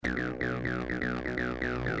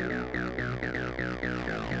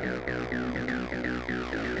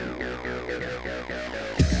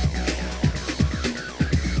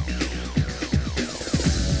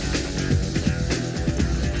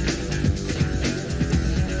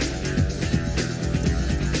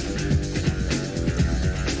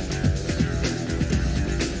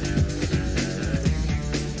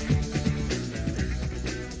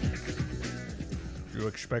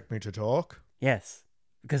expect me to talk? Yes,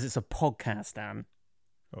 because it's a podcast, Dan.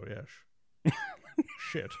 Oh, yes.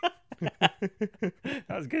 Shit. That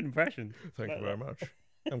was a good impression. Thank you very much.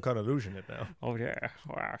 I'm kind of losing it now. Oh, yeah.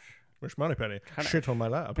 Wow. Miss Moneypenny. Kinda. Shit on my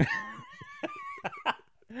lap.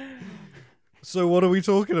 So what are we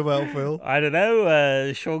talking about, Phil? I don't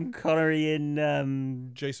know. Sean Connery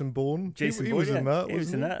in Jason Bourne? Jason he Bourne, was in yeah. that, He was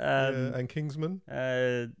wasn't in he? that, Yeah, and Kingsman?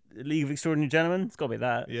 League of Extraordinary Gentlemen. It's got to be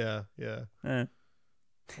that. Yeah.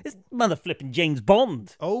 It's mother flipping James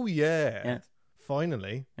Bond. Oh, yeah. Yes.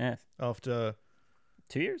 Finally. Yes. After...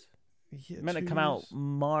 2 years? Yeah, It meant to come out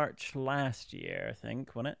March last year, I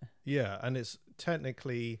think, wasn't it? Yeah, and it's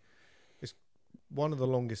technically... It's one of the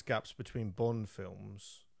longest gaps between Bond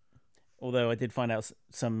films. Although I did find out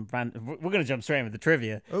some random... We're going to jump straight in with the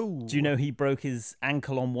trivia. Oh. Do you know he broke his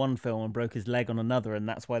ankle on one film and broke his leg on another, and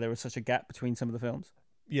that's why there was such a gap between some of the films?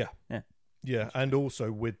 Yeah. Yeah. Yeah, and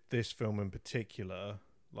also with this film in particular,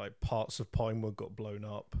 like parts of Pinewood got blown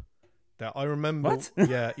up. That I remember. What?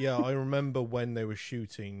 yeah, I remember when they were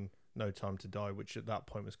shooting No Time to Die, which at that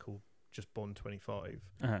point was called just Bond 25.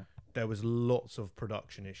 Uh-huh. There was lots of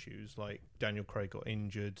production issues. Like Daniel Craig got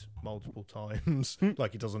injured multiple times,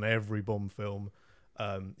 like he does on every Bond film.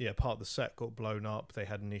 Part of the set got blown up. They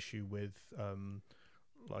had an issue with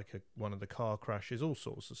one of the car crashes, all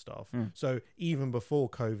sorts of stuff. So even before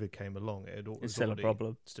COVID came along, It's still a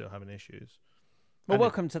problem. Still having issues. Well, And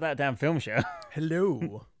welcome to that damn film show.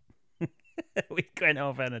 Hello. We went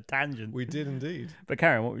off on a tangent. We did indeed. But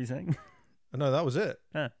Karen, what were you saying? No, that was it.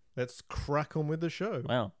 Yeah. Let's crack on with the show.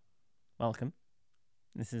 Well, welcome.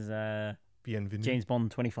 This is Bienvenue. James Bond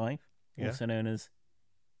 25, Yeah. also known as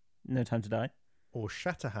No Time to Die. Or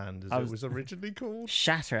Shatterhand, as it was originally called.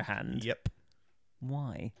 Shatterhand. Yep.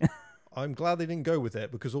 Why? I'm glad they didn't go with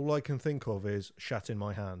it because all I can think of is Shat in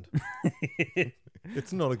my hand.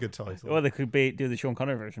 It's not a good title. Or they could do the Sean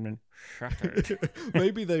Connery version and Shattered.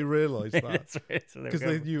 Maybe they realised that That's right, so because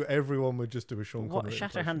they knew everyone would just do a Sean What, Connery Shatterhand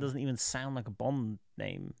impression. doesn't even sound like a Bond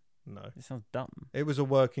name. No. It sounds dumb. It was a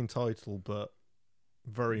working title, but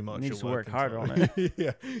very much Needs a to work working harder on title.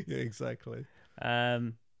 yeah, exactly.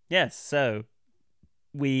 Yes, so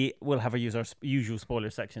we will have our usual spoiler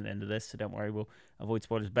section at the end of this, so don't worry, we'll avoid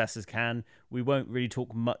spoilers best as can. We won't really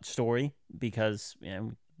talk much story because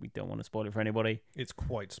we don't want to spoil it for anybody. It's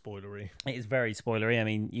quite spoilery. It is very spoilery. I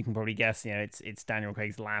mean, you can probably guess, it's Daniel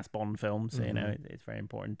Craig's last Bond film, so it's very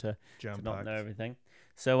important to not know everything.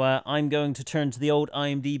 So I'm going to turn to the old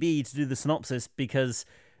IMDb to do the synopsis because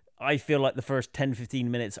I feel like the first 10-15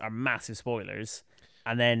 minutes are massive spoilers.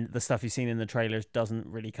 And then the stuff you've seen in the trailers doesn't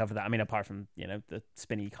really cover that. I mean, apart from, the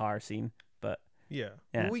spinny car scene. But yeah.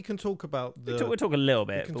 Yeah. Well, we can talk about we'll talk a little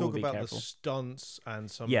bit. We can but talk we'll be about careful. the stunts and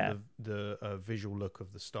some of the visual look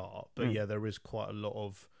of the start. But yeah, there is quite a lot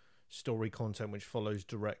of story content which follows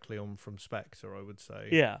directly on from Spectre, I would say.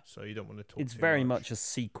 Yeah. So you don't want to talk It's too very much. much a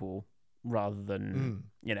sequel rather than,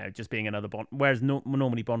 just being another Bond. Whereas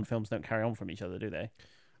normally Bond films don't carry on from each other, do they?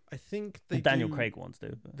 I think they Daniel do, Craig ones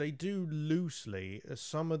do. But. They do loosely.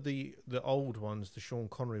 Some of the old ones, the Sean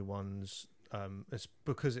Connery ones, it's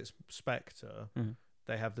because it's Spectre,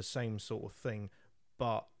 they have the same sort of thing,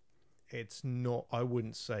 but it's not. I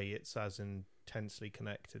wouldn't say it's as intensely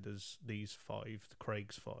connected as these five, the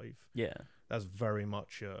Craig's five. Yeah, that's very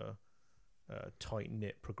much a tight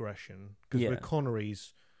knit progression. Because with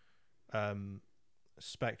Connery's,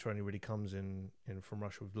 Spectre only really comes in From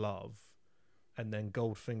Russia with Love. And then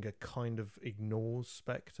Goldfinger kind of ignores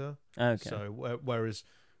Spectre. Okay. So whereas,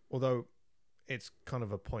 although it's kind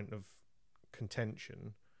of a point of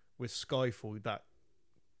contention with Skyfall, that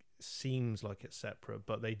seems like it's separate,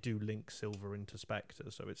 but they do link Silver into Spectre,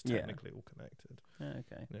 so it's technically all connected.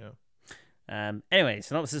 Okay. Yeah. Anyway,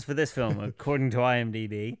 synopsis for this film, according to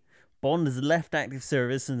IMDb, Bond has left active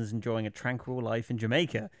service and is enjoying a tranquil life in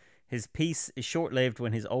Jamaica. His peace is short-lived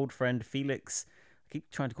when his old friend Felix. I keep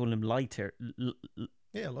trying to call him Leiter.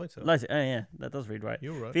 Leiter. Leiter. Oh, yeah, that does read right.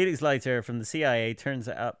 You're right. Felix Leiter from the CIA turns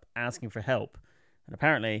up asking for help, and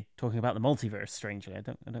apparently talking about the multiverse. Strangely, I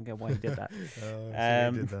don't get why he did that. He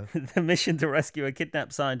did that. The mission to rescue a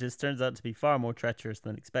kidnapped scientist turns out to be far more treacherous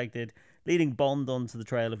than expected, leading Bond onto the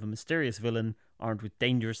trail of a mysterious villain armed with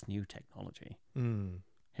dangerous new technology.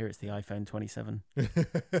 Here it's the iPhone 27.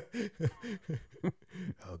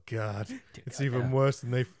 Oh, God. It's even worse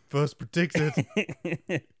than they first predicted.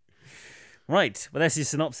 Right. Well, that's your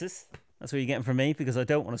synopsis. That's what you're getting from me because I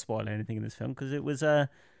don't want to spoil anything in this film because it was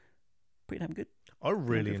pretty damn good. I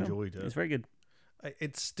really enjoyed it. It's very good.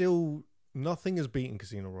 It's still... Nothing has beaten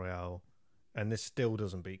Casino Royale, and this still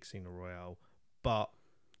doesn't beat Casino Royale, but...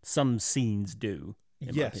 Some scenes do,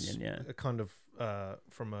 in my opinion, yeah. A kind of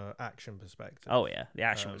from a action perspective. Oh yeah, the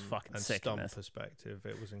action was fucking and sick. Stunt perspective,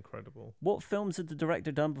 it was incredible. What films had the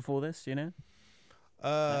director done before this? Do you know?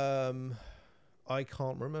 I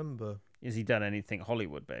can't remember. Has he done anything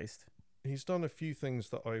Hollywood based? He's done a few things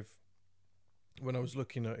that when I was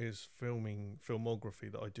looking at his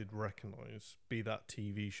filmography, that I did recognise, be that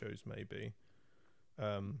TV shows maybe.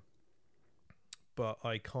 But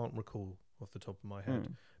I can't recall off the top of my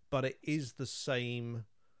head. But it is the same.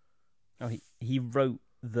 Oh, he wrote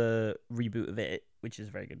the reboot of It, which is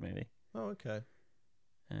a very good movie. Oh, okay.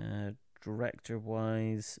 Director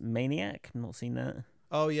wise, Maniac. I've not seen that.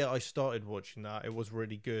 Oh yeah, I started watching that. It was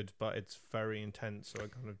really good, but it's very intense, so I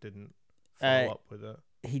kind of didn't follow up with it.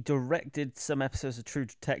 He directed some episodes of True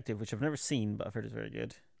Detective, which I've never seen, but I've heard is very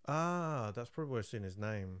good. Ah, that's probably where I've seen his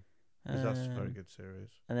name. Because that's a very good series.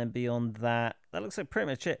 And then beyond that, that looks like pretty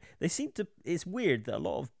much it. They seem to. It's weird that a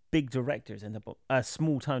lot of big directors end up on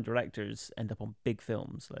small-time directors end up on big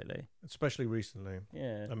films lately. Especially recently.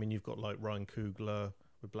 Yeah. I mean, you've got like Ryan Coogler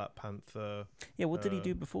with Black Panther. Yeah, what did he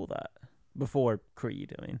do before that? Before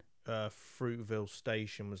Creed, I mean. Fruitville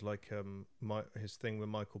Station was like his thing with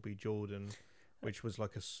Michael B. Jordan, which was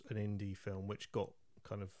like an indie film, which got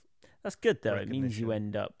kind of. That's good though. It means you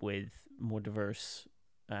end up with more diverse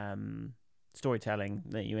storytelling.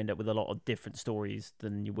 That you end up with a lot of different stories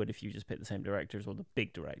than you would if you just pick the same directors or the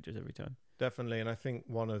big directors every time. Definitely, and I think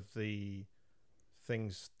one of the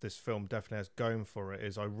things this film definitely has going for it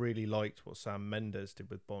is I really liked what Sam Mendes did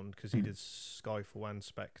with Bond, because he did Skyfall and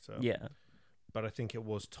Spectre. Yeah. But I think it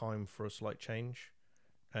was time for a slight change,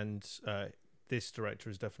 and this director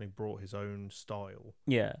has definitely brought his own style.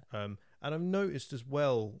 Yeah. And I've noticed as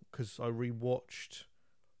well, because I rewatched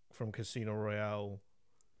from Casino Royale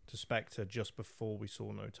to Spectre just before we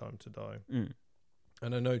saw No Time to Die,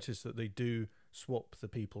 and I noticed that they do swap the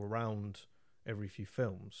people around every few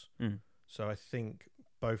films. So I think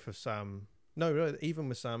both of even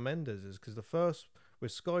with Sam Mendes, because the first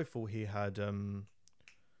with Skyfall he had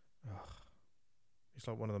he's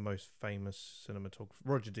like one of the most famous cinematographers,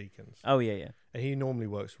 Roger Deakins. Oh yeah. And he normally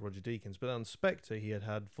works for Roger Deakins, but on Spectre he had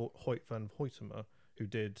Hoyt van Hoytema, who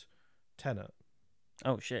did Tenet.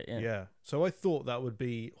 Oh shit, yeah. Yeah. So I thought that would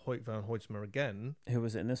be Hoyt van Hoytema again. Who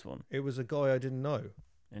was it in this one? It was a guy I didn't know.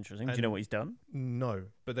 Interesting. Do you know what he's done? No,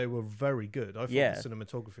 but they were very good. I thought the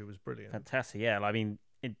cinematography was brilliant. Fantastic. Yeah, I mean,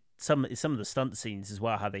 some of the stunt scenes as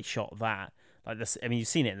well, how they shot that. Like this, I mean, you've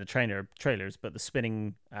seen it in the trailers, but the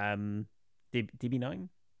spinning DB9,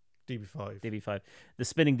 DB5, the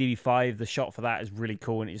spinning DB5, the shot for that is really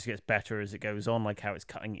cool, and it just gets better as it goes on. Like how it's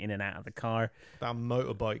cutting in and out of the car. That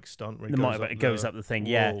motorbike stunt, where it goes up the thing.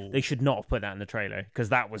 Whoa. Yeah, they should not have put that in the trailer, because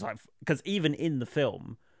that was like, because even in the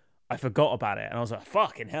film, I forgot about it, and I was like,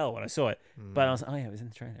 fucking hell when I saw it. But I was like, oh yeah, it was in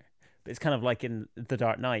the trailer. But it's kind of like in The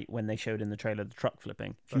Dark Knight when they showed in the trailer the truck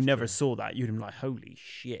flipping. If you never saw that, you'd have been like, holy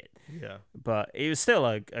shit. Yeah. But it was still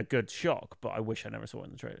a good shock, but I wish I never saw it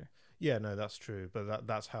in the trailer. Yeah, no, that's true. But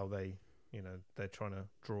that's how they, they're trying to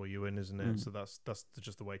draw you in, isn't it? So that's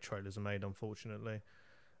just the way trailers are made, unfortunately.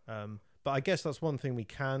 But I guess that's one thing we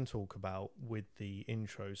can talk about with the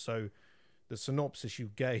intro. So the synopsis you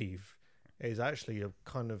gave is actually a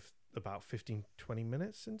kind of about 15-20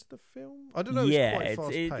 minutes into the film. I don't know. Yeah, it's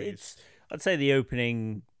quite fast paced. I'd say the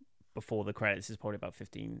opening before the credits is probably about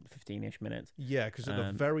 15-ish minutes. Yeah, because at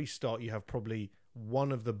the very start you have probably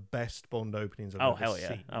one of the best Bond openings I've ever seen. Oh hell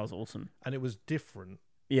yeah, that was awesome. And it was different.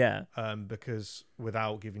 Yeah. Because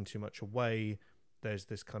without giving too much away, there's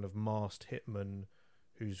this kind of masked hitman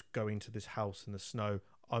who's going to this house in the snow.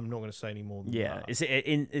 I'm not going to say any more than that.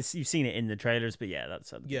 It's you've seen it in the trailers, but yeah,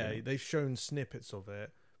 that's they've shown snippets of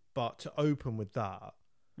it. But to open with that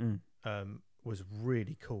was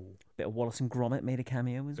really cool. Bit of Wallace and Gromit made a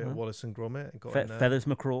cameo as well. Bit of Wallace and Gromit. Feathers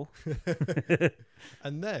McCraw.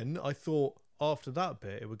 And then I thought after that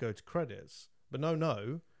bit it would go to credits. But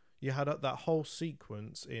no. You had that whole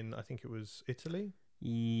sequence in, I think it was Italy?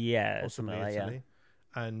 Yeah. Possibly Italy.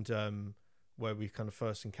 Yeah. And where we kind of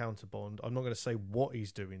first encounter Bond. I'm not going to say what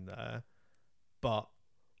he's doing there, but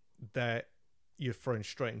you're thrown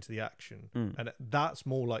straight into the action. And that's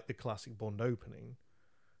more like the classic Bond opening.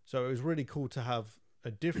 So it was really cool to have a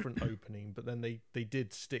different opening, but then they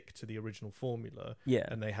did stick to the original formula. Yeah.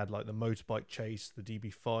 And they had like the motorbike chase, the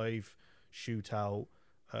DB5 shootout,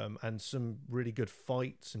 and some really good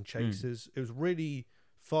fights and chases. It was really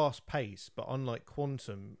fast paced, but unlike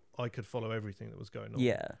Quantum, I could follow everything that was going on.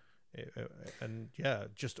 Yeah.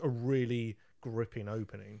 Just a really gripping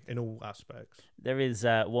opening in all aspects. There is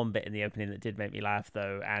one bit in the opening that did make me laugh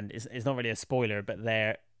though, and it's not really a spoiler, but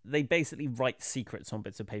they basically write secrets on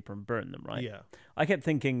bits of paper and burn them, right? Yeah. I kept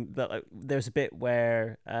thinking that there's a bit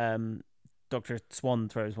where Dr. Swan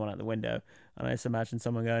throws one out the window, and I just imagine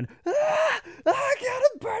someone going, I gotta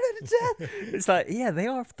burn it to death. It's like, yeah, they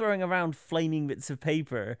are throwing around flaming bits of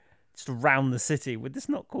paper just around the city. Would this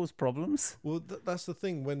not cause problems? Well, that's the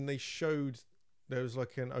thing. When they showed, there was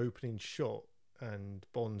like an opening shot, and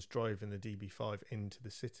Bond's driving the DB5 into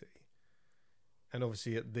the city. And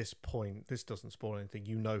obviously at this point, this doesn't spoil anything.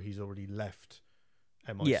 You know he's already left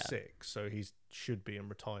MI6, so he should be in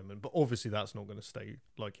retirement. But obviously that's not going to stay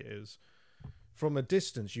like it is. From a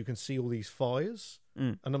distance, you can see all these fires.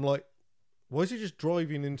 And I'm like, why is he just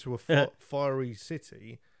driving into a fiery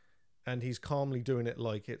city? And he's calmly doing it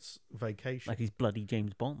like it's vacation. Like he's bloody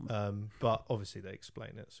James Bond. But obviously they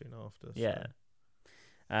explain it soon after. So. Yeah.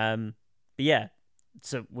 But yeah.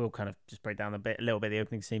 So we'll kind of just break down a little bit of the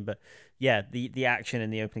opening scene, but yeah, the action in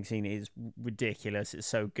the opening scene is ridiculous. It's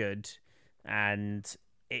so good, and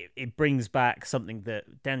it brings back something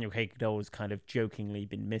that Daniel Craig had always kind of jokingly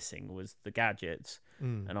been missing, was the gadgets,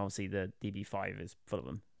 and obviously the DB5 is full of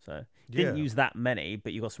them. So didn't use that many,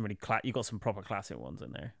 but you got some you got some proper classic ones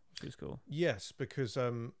in there, which was cool. Yes, because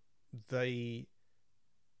they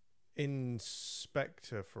in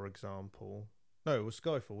Spectre, for example. No, it was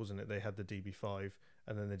Skyfall, wasn't it? They had the DB5,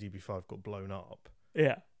 and then the DB5 got blown up.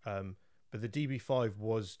 Yeah. But the DB5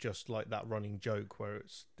 was just like that running joke where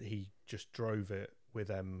he just drove it with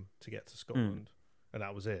them to get to Scotland, and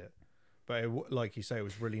that was it. But like you say, it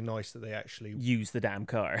was really nice that they actually used the damn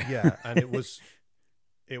car. Yeah, and it was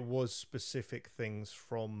specific things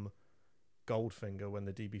from Goldfinger when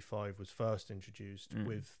the DB5 was first introduced.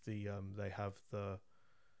 With the they have the.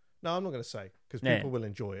 No, I'm not going to say, because people will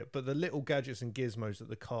enjoy it. But the little gadgets and gizmos that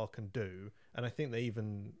the car can do, and I think they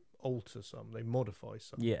even alter some, they modify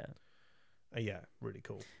some. Yeah. Yeah, really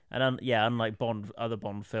cool. And unlike other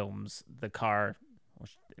Bond films, the cars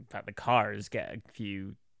get a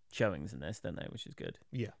few showings in this, don't they? Which is good.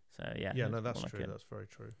 Yeah. So yeah. Yeah, no, that's true. That's very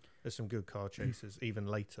true. There's some good car chases even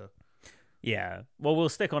later. Yeah. Well, we'll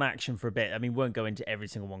stick on action for a bit. I mean, we won't go into every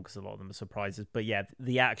single one because a lot of them are surprises. But yeah,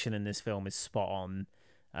 the action in this film is spot on.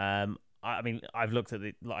 I mean, I've looked at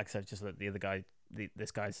like I said, just looked at the other guy,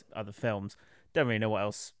 this guy's other films. Don't really know what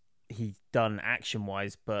else he's done action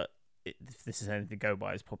wise, but if this is anything to go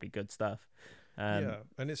by, it's probably good stuff. Yeah,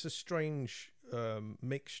 and it's a strange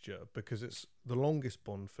mixture because it's the longest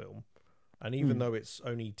Bond film, and even though it's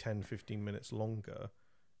only 10-15 minutes longer,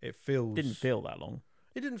 it didn't feel that long.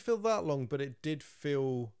 It didn't feel that long, but it did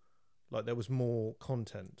feel like there was more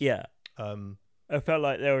content. Yeah, I felt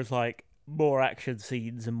like there was like more action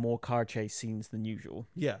scenes and more car chase scenes than usual.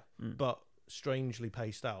 Yeah, but strangely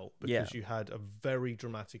paced out because you had a very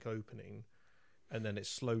dramatic opening, and then it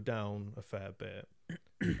slowed down a fair bit,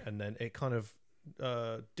 and then it kind of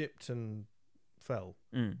dipped and fell,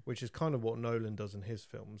 which is kind of what Nolan does in his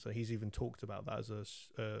films. So he's even talked about that as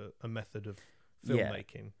a method of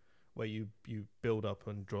filmmaking, where you build up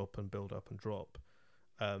and drop and build up and drop,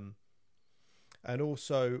 and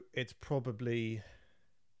also it's probably,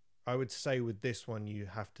 I would say with this one you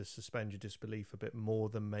have to suspend your disbelief a bit more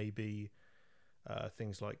than maybe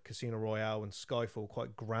things like Casino Royale and Skyfall,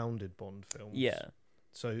 quite grounded Bond films. Yeah.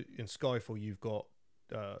 So in Skyfall you've got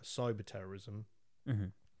cyber terrorism,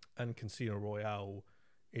 and Casino Royale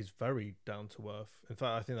is very down to earth. In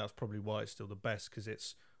fact, I think that's probably why it's still the best, because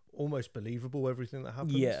it's almost believable, everything that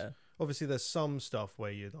happens. Yeah. Obviously there's some stuff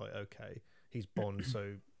where you're like, okay, he's Bond,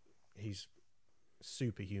 so he's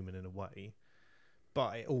superhuman in a way,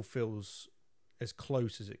 but it all feels as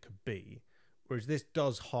close as it could be. Whereas this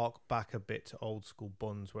does hark back a bit to old school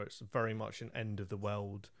Bonds, where it's very much an end of the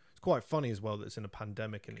world. It's quite funny as well that it's in a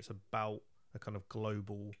pandemic and it's about a kind of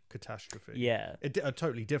global catastrophe. Yeah. A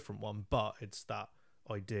totally different one, but it's that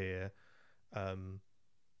idea. And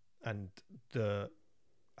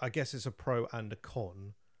I guess it's a pro and a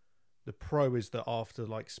con. The pro is that after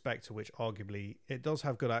like Spectre, which arguably it does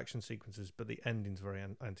have good action sequences, but the ending's very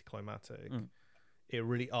anticlimactic. It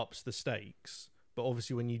really ups the stakes. But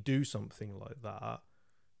obviously when you do something like that,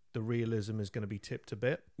 the realism is going to be tipped a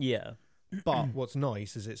bit. Yeah. But what's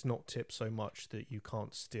nice is it's not tipped so much that you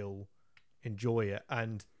can't still enjoy it.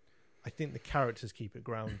 And I think the characters keep it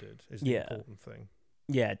grounded is the important thing.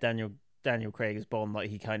 Yeah, Daniel Craig as Bond, like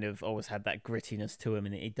he kind of always had that grittiness to him,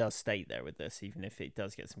 and it does stay there with this, even if it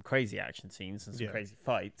does get some crazy action scenes and some crazy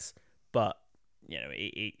fights. But, you know,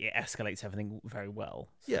 it escalates everything very well.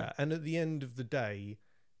 So. Yeah, and at the end of the day,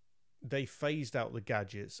 they phased out the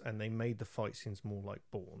gadgets and they made the fight scenes more like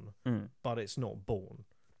Bourne, but it's not Bourne.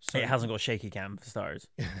 So it hasn't got shaky cam for stars.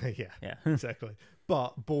 yeah, exactly.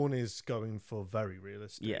 But Bourne is going for very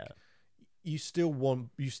realistic. Yeah. You still want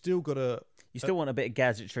a bit of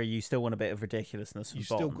gadgetry. You still want a bit of ridiculousness. You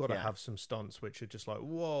still got to have some stunts which are just like,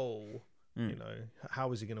 whoa. You know,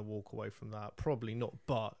 how is he going to walk away from that? Probably not,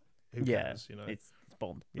 but who cares? You know, it's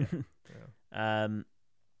Bond. Yeah.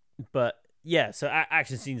 But yeah, so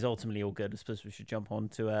action scenes ultimately all good. I suppose we should jump on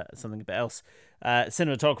to something a bit else.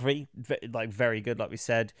 Cinematography, very good, like we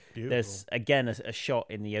said. Beautiful. There's again a shot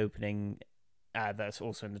in the opening that's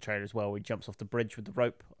also in the trailer as well, where he jumps off the bridge with the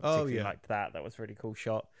rope. I particularly liked that. That was a really cool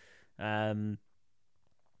shot. And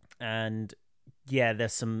yeah,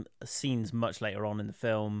 there's some scenes much later on in the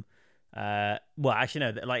film. Well,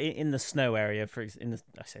 actually, no, like in the snow area,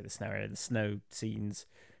 the snow scenes.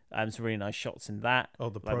 Some really nice shots in that. Oh,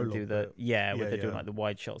 the like prologue. Where they're doing like the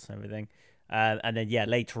wide shots and everything. And then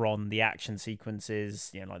later on the action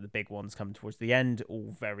sequences, like the big ones coming towards the end,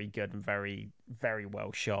 all very good and very, very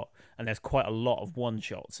well shot. And there's quite a lot of one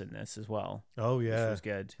shots in this as well. Oh yeah, which was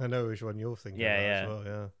good. I know which one you're thinking about as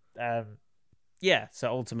well. Yeah. So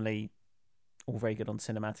ultimately, all very good on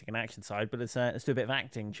cinematic and action side. But let's do a bit of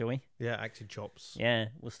acting, shall we? Yeah, acting chops. Yeah,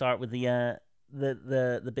 we'll start with the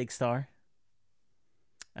big star.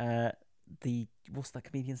 What's that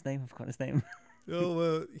comedian's name? I've forgotten his name.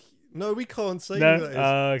 No, we can't say that.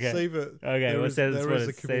 Oh, okay. Save it. Okay, there is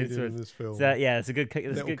a comedian in this film. So, yeah, it's a good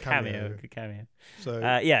cameo. Good cameo. So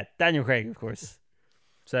Daniel Craig, of course.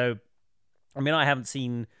 So, I mean, I haven't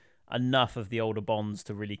seen enough of the older Bonds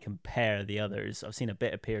to really compare the others. I've seen a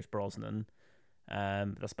bit of Pierce Brosnan.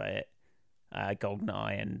 That's about it.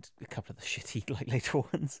 GoldenEye and a couple of the shitty later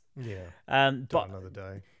ones. Yeah. But another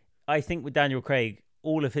day. I think with Daniel Craig,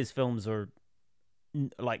 all of his films are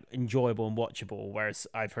enjoyable and watchable, whereas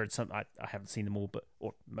I've heard some I haven't seen them all,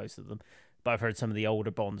 or most of them, but I've heard some of the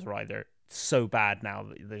older Bonds are either so bad now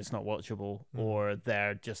that they're just not watchable, or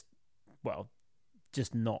they're just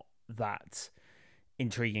not that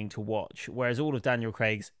intriguing to watch, whereas all of Daniel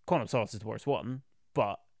Craig's, Quantum of Solace is the worst one,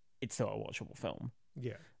 but it's still a watchable film.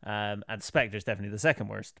 And Spectre's definitely the second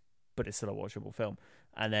worst, but it's still a watchable film.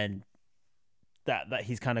 And then that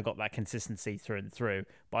he's kind of got that consistency through and through.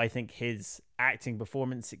 But I think his acting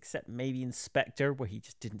performance, except maybe in Spectre, where he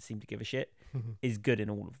just didn't seem to give a shit, is good in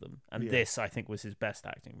all of them. And this, I think, was his best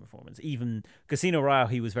acting performance. Even Casino Royale,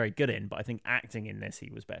 he was very good in, but I think acting in this, he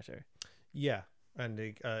was better. Yeah, and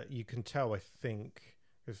you can tell, I think,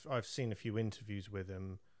 if I've seen a few interviews with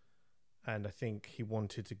him, and I think he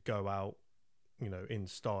wanted to go out, in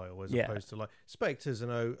style, as opposed to, like, Spectre's an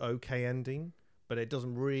okay ending, but it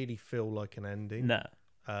doesn't really feel like an ending. No.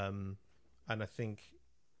 And I think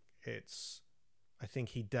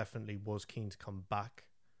he definitely was keen to come back,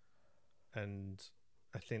 and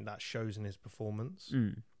I think that shows in his performance.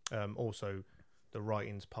 Also, the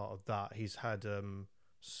writing's part of that. He's had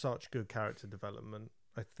such good character development.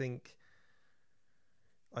 I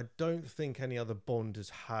don't think any other Bond has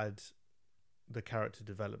had the character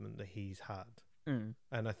development that he's had. And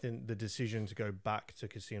I think the decision to go back to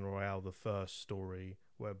Casino Royale, the first story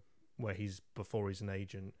where he's before he's an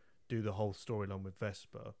agent, do the whole storyline with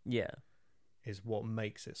Vesper, is what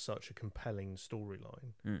makes it such a compelling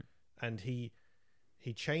storyline. And he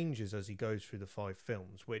changes as he goes through the 5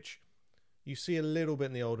 films, which you see a little bit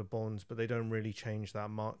in the older Bonds, but they don't really change that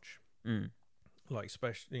much. Like,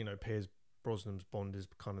 especially, Pierce Brosnan's Bond is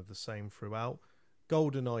kind of the same throughout.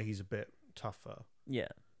 GoldenEye, he's a bit tougher.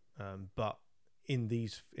 But in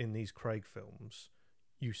these Craig films,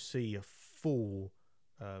 you see a full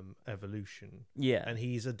evolution. And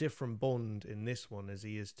he's a different Bond in this one as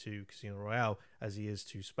he is to Casino Royale, as he is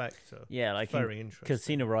to Spectre. Like very interesting.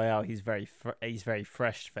 Casino Royale, he's very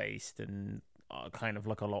fresh faced and kind of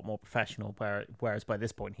look a lot more professional. Whereas by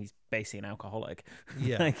this point, he's basically an alcoholic.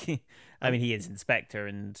 I mean, he is in Spectre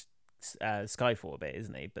and Skyfall a bit,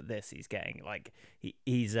 isn't he? But this, he's getting like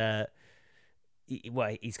he's kind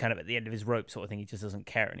of at the end of his rope sort of thing. He just doesn't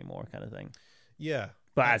care anymore, kind of thing.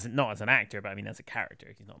 But not as an actor, but I mean as a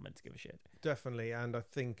character, he's not meant to give a shit. Definitely, and I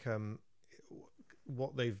think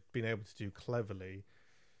what they've been able to do cleverly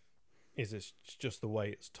is it's just the way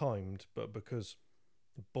it's timed, but because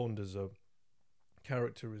Bond as a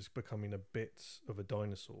character is becoming a bit of a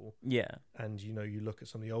dinosaur. And you look at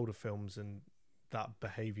some of the older films and that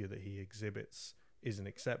behavior that he exhibits isn't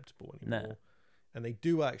acceptable anymore. No. And they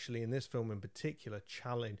do actually, in this film in particular,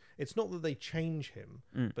 challenge. It's not that they change him,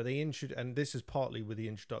 but they and this is partly with the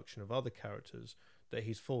introduction of other characters, that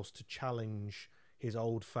he's forced to challenge his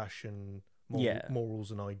old-fashioned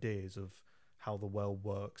morals and ideas of how the world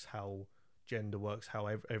works, how gender works, how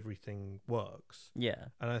everything works.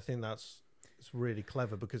 And I think it's really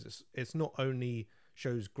clever because it's not only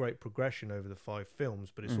shows great progression over the 5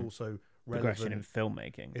 films, but it's also progression in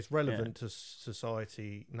filmmaking. It's relevant to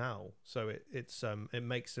society now, so it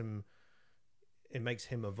makes him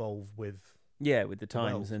evolve with Yeah, with the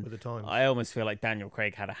times. With the times. I almost feel like Daniel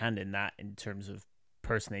Craig had a hand in that in terms of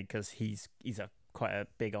personally, because he's quite a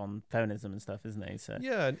big on feminism and stuff, isn't he? So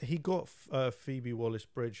yeah, and he got Phoebe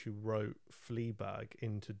Waller-Bridge, who wrote Fleabag,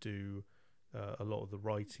 in to do a lot of the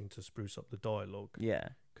writing to spruce up the dialogue. Yeah,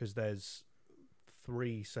 because there's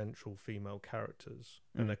 3 central female characters,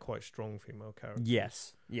 and they're quite strong female characters.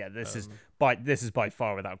 Yes, yeah. This is by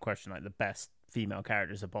far, without question, like the best female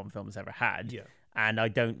characters a Bond film has ever had. Yeah, and I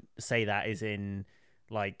don't say that as in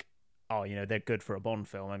like, oh, they're good for a Bond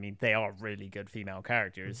film. I mean, they are really good female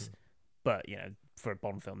characters, but for a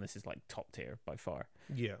Bond film, this is like top tier by far.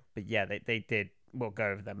 Yeah, but yeah, they did. We'll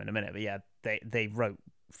go over them in a minute, but yeah, they wrote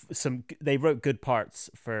good parts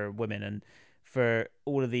for women. And for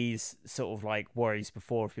all of these sort of like worries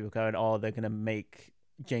before, people going, oh, they're going to make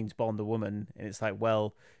James Bond a woman. And it's like,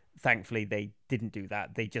 well, thankfully they didn't do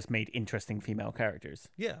that. They just made interesting female characters.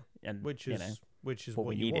 Yeah. And which is what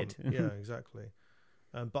we you needed. Want. Yeah, exactly.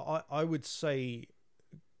 But I would say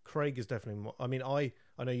Craig is definitely more, I mean, I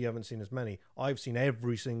know you haven't seen as many. I've seen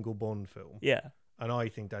every single Bond film. Yeah. And I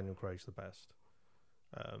think Daniel Craig's the best.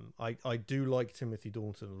 I do like Timothy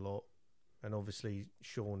Dalton a lot. And obviously,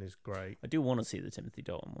 Sean is great. I do want to see the Timothy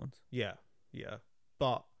Dalton ones. Yeah.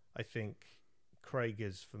 But I think Craig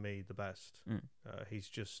is, for me, the best. He's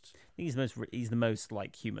just... I think he's the most,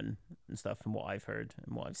 like, human and stuff from what I've heard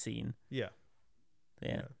and what I've seen. Yeah.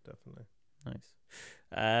 Yeah, definitely.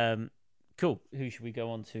 Nice. Cool. Who should we go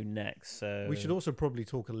on to next? So we should also probably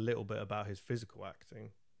talk a little bit about his physical acting.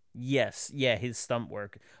 Yes. Yeah, his stunt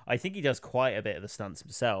work. I think he does quite a bit of the stunts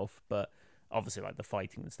himself, but... obviously, like the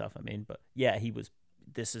fighting and stuff, but yeah,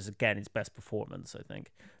 this is, again, his best performance, I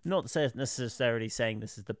think. Not necessarily saying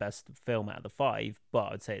this is the best film out of the 5,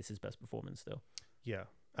 but I'd say it's his best performance still. Yeah,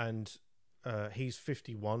 and he's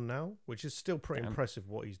 51 now, which is still pretty impressive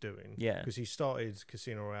what he's doing. Yeah. Because he started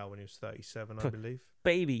Casino Royale when he was 37, I believe.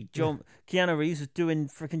 Baby, Keanu Reeves was doing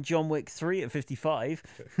freaking John Wick 3 at 55.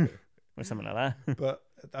 Or something like that. But,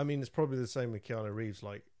 I mean, it's probably the same with Keanu Reeves,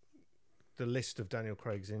 like, the list of Daniel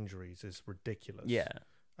Craig's injuries is ridiculous. Yeah.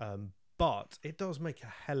 But it does make a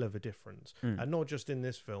hell of a difference. And not just in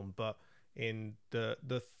this film, but in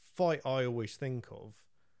the fight I always think of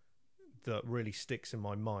that really sticks in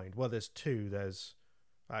my mind. Well, there's 2. There's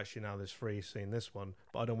 3 seeing this one,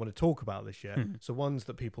 but I don't want to talk about this yet. So ones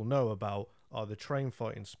that people know about are the train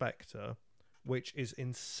fight in Spectre, which is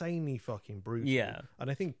insanely fucking brutal. Yeah. And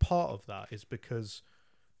I think part of that is because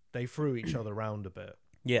they threw each other around a bit.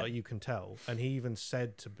 Yeah, like you can tell, and he even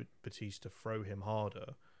said to Batista, "Throw him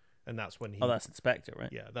harder," and that's when he. Oh, that's Inspector, right?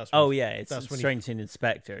 Yeah, that's. It's Strange Scene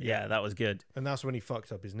Inspector. Yeah, that was good. And that's when he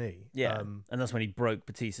fucked up his knee. Yeah, and that's when he broke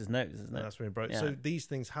Batista's nose, isn't it? And that's when he broke. Yeah. So these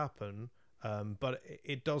things happen, but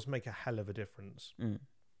it does make a hell of a difference.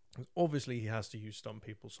 Obviously, he has to use stunt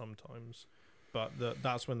people sometimes, but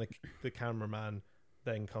that's when the cameraman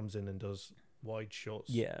then comes in and does wide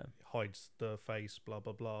shots. Yeah, hides the face, blah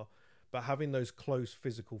blah blah. But having those close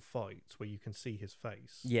physical fights where you can see his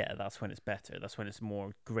face... yeah, that's when it's better. That's when it's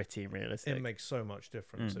more gritty and realistic. It makes so much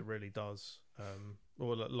difference. It really does.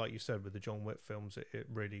 Or like you said, with the John Wick films, it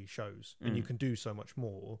really shows. And you can do so much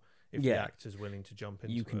more if the actor's willing to jump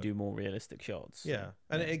into it. You can do more realistic shots. Yeah.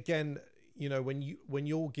 And again, when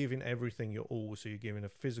you're giving everything your all, so you're giving a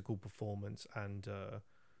physical performance and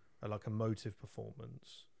like a motive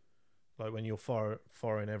performance... like when you're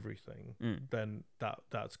firing everything, then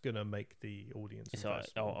that's gonna make the audience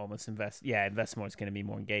invest. Almost invest more. It's gonna be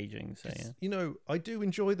more engaging. So yeah. I do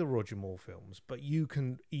enjoy the Roger Moore films, but you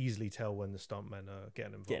can easily tell when the stuntmen are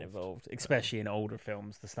getting involved. Especially in older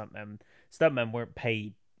films, the stuntmen weren't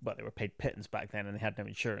paid. Well, they were paid pittance back then, and they had no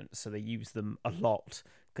insurance, so they used them a lot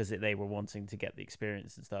because they were wanting to get the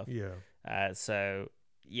experience and stuff. Yeah. So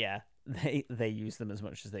yeah. They used them as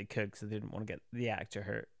much as they could because they didn't want to get the actor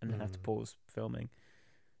hurt and then have to pause filming.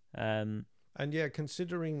 And yeah,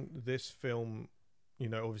 considering this film,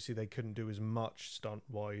 obviously they couldn't do as much stunt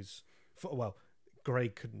wise.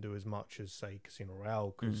 Craig couldn't do as much as say Casino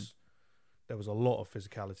Royale because there was a lot of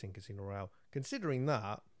physicality in Casino Royale. Considering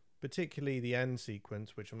that, particularly the end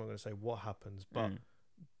sequence, which I'm not going to say what happens, but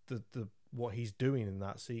the what he's doing in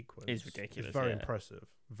that sequence is ridiculous. It's very impressive.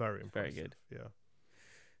 Very impressive. Very good. Yeah.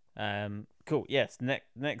 Cool. Yes.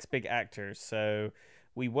 Next big actors. So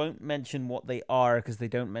we won't mention what they are because they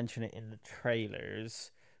don't mention it in the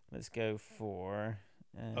trailers. Let's go for.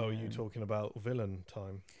 Are you talking about villain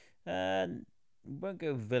time? We won't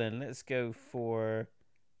go villain. Let's go for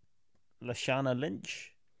Lashana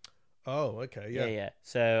Lynch. Oh, okay. Yeah. Yeah.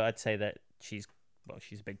 So I'd say that she's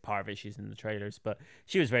a big part of it. She's in the trailers, but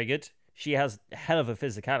she was very good. She has a hell of a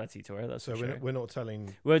physicality to her. That's so. For sure. We're not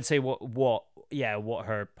telling. We won't say what what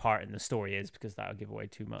her part in the story is, because that'll give away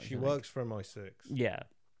too much. She works for MI6. Yeah.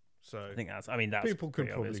 So I think that's people could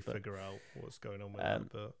probably obvious, figure out what's going on with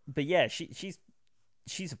that. But yeah, she's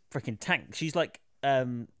a freaking tank. She's like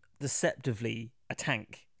deceptively a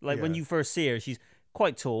tank. Like when you first see her, she's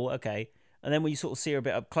quite tall, okay, and then when you sort of see her a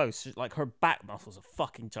bit up close, like her back muscles are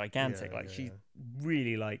fucking gigantic. She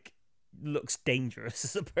really like looks dangerous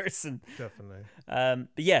as a person. Definitely. But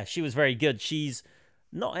yeah, she was very good. She's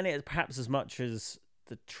not in it perhaps as much as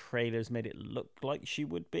the trailers made it look like she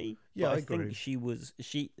would be. Yeah, but I agree. think she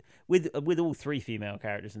with all three female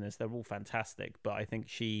characters in this, they're all fantastic. But I think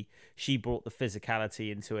she brought the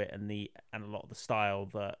physicality into it and a lot of the style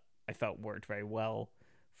that I felt worked very well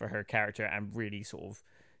for her character, and really sort of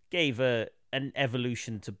gave an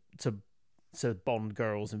evolution to Bond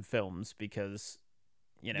girls in films, because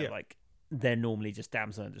like they're normally just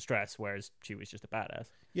damsel in distress, whereas she was just a badass.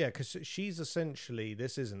 Yeah, because she's essentially,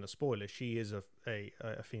 this isn't a spoiler, she is a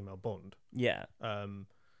female Bond. Yeah. And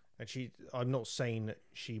I'm not saying that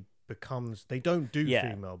she becomes, they don't do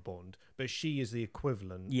female Bond, but she is the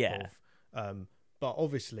equivalent of, but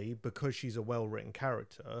obviously because she's a well-written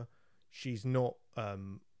character, she's not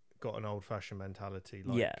got an old-fashioned mentality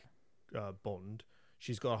like Bond.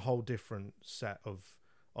 She's got a whole different set of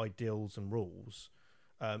ideals and rules.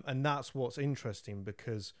 And that's what's interesting,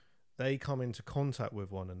 because they come into contact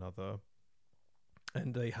with one another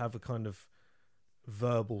and they have a kind of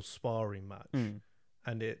verbal sparring match,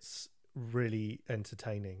 and it's really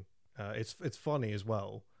entertaining. It's funny as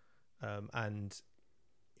well, and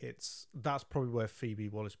that's probably where Phoebe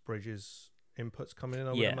Waller-Bridge's inputs come in,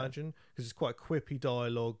 I would imagine, because it's quite quippy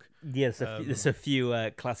dialogue. Yes, there's a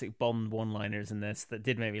few classic Bond one-liners in this that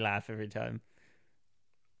did make me laugh every time.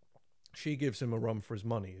 She gives him a run for his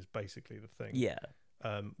money is basically the thing. Yeah.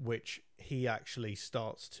 Which he actually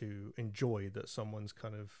starts to enjoy, that someone's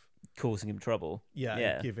kind of causing him trouble.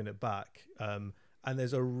 Yeah. Giving it back. And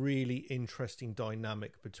there's a really interesting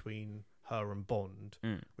dynamic between her and Bond,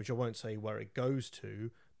 which I won't say where it goes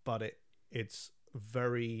to, but it's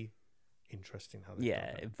very interesting how they do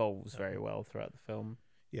it evolves very well throughout the film.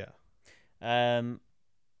 Yeah.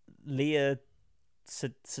 Leah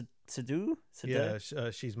Seydoux? Yeah,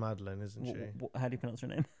 she's Madeline, isn't she? How do you pronounce her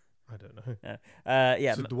name? I don't know.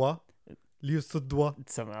 Yeah. Leah Seydoux.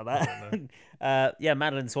 Something like that. Yeah,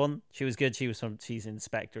 Madeline Swan. She was good. She's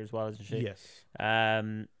Inspector as well, isn't she? Yes.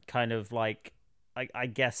 Kind of like, I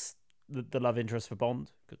guess the love interest for Bond.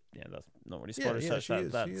 That's not really spoilers. Yeah, she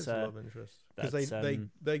is a love interest, because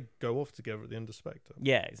they go off together at the end of Spectre.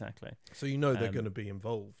 Yeah, exactly. So they're going to be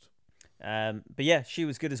involved. But yeah, she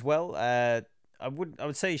was good as well. I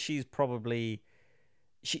would say she's probably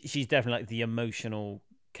she's definitely like the emotional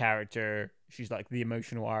character. She's like the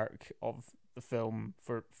emotional arc of the film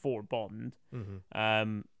for Bond.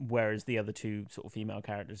 Whereas the other two sort of female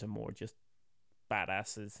characters are more just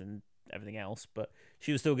badasses and everything else. But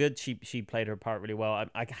she was still good. She played her part really well.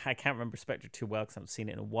 I can't remember Spectre too well because I haven't seen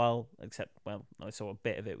it in a while. Except, well, I saw a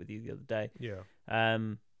bit of it with you the other day. Yeah.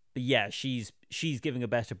 But yeah, she's giving a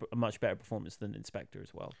much better performance than Inspector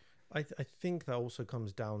as well. I think that also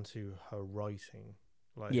comes down to her writing,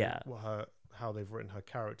 like how they've written her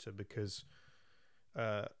character, because,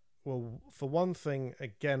 well, for one thing,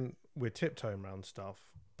 again, we're tiptoeing around stuff,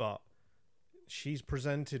 but she's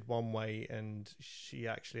presented one way and she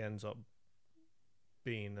actually ends up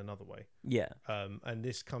being another way. Yeah. And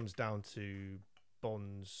this comes down to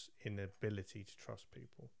Bond's inability to trust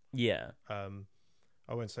people. Yeah.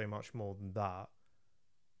 I won't say much more than that.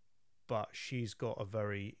 But she's got a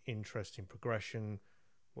very interesting progression.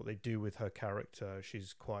 What they do with her character,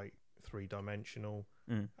 she's quite three-dimensional.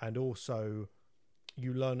 And also,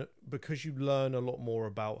 you learn a lot more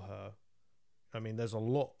about her. I mean, there's a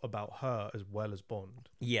lot about her as well as Bond.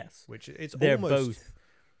 Yes. Which it's they're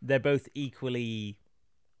both equally.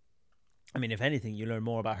 I mean, if anything, you learn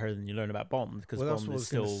more about her than you learn about Bond, because Bond is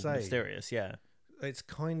still mysterious. Yeah. It's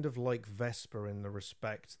kind of like Vesper in the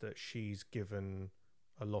respect that she's given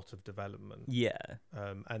a lot of development. Yeah.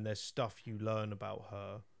 And there's stuff you learn about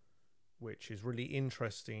her which is really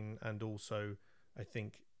interesting, and also I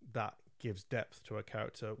think that gives depth to her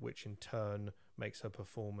character, which in turn makes her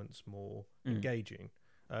performance more engaging.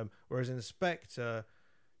 Whereas in Spectre,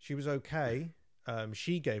 she was okay.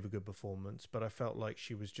 She gave a good performance, but I felt like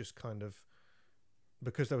she was just kind of,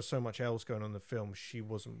 because there was so much else going on in the film, she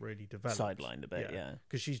wasn't really developed. Sidelined a bit, yeah.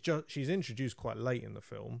 Because she's introduced quite late in the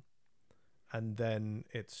film, and then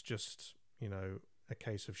it's just, you know, a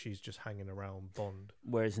case of she's just hanging around Bond.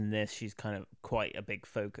 Whereas in this, she's kind of quite a big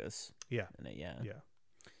focus. Yeah. In it, yeah.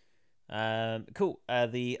 Yeah. Cool.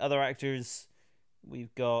 The other actors,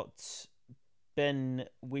 we've got Ben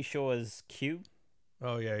Whishaw as Q.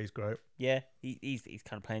 Oh yeah, he's great. Yeah, he's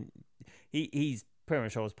kind of playing. He's pretty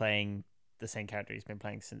much always playing the same character he's been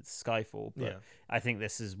playing since Skyfall. But I think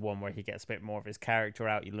this is one where he gets a bit more of his character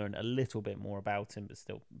out. You learn a little bit more about him, but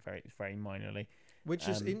still very, very minorly. Which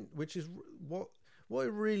is what I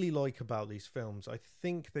really like about these films. I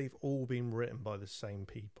think they've all been written by the same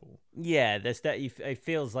people. Yeah, it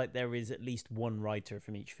feels like there is at least one writer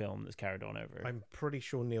from each film that's carried on over. I'm pretty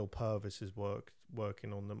sure Neil Purvis is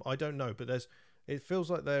working on them. I don't know, but it feels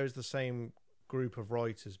like there is the same group of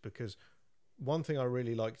writers, because one thing I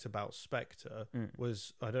really liked about Spectre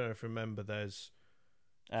was, I don't know if you remember, there's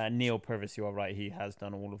Neil Purvis, you are right, he has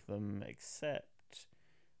done all of them except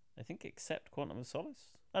Quantum of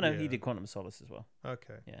Solace. Oh no, he did Quantum of Solace as well.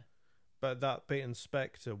 Okay. Yeah. But that bit in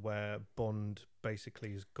Spectre where Bond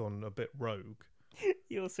basically has gone a bit rogue.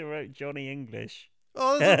 He also wrote Johnny English.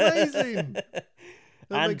 Oh, that's amazing!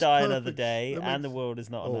 And Die Another Day, and The World Is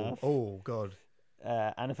Not Enough. Oh God.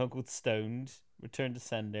 And a film called Stoned, Return to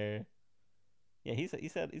Sender. Yeah, he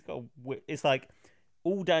said he's got it's like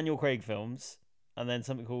all Daniel Craig films, and then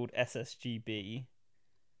something called SSGB.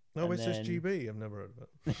 No, SSGB. I've never heard of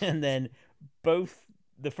it. And then both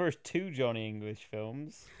the first two Johnny English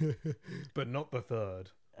films, but not the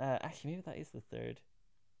third. Actually, maybe that is the third.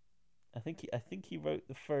 I think he wrote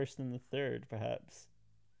the first and the third, perhaps,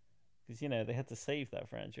 because they had to save that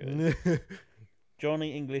franchise.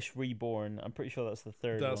 Johnny English Reborn. I'm pretty sure that's the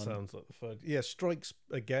third one. That sounds like the third. Yeah, Strikes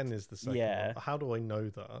Again is the second one. How do I know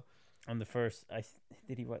that? And the first,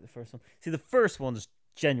 did he write the first one? See, the first one's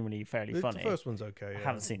genuinely fairly funny. The first one's okay. I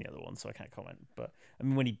haven't seen the other one, so I can't comment. But I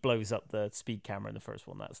mean, when he blows up the speed camera in the first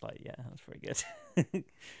one, that's like, that's very good.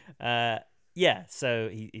 So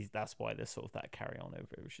he's that's why there's sort of that carry on over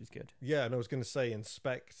it, which is good. Yeah, and I was going to say in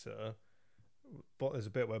Spectre, but there's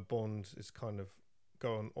a bit where Bond is kind of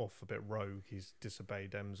going off a bit rogue. He's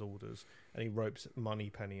disobeyed M's orders, and he ropes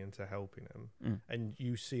Moneypenny into helping him. And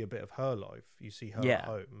you see a bit of her life. You see her at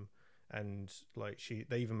home, and like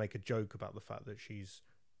they even make a joke about the fact that she's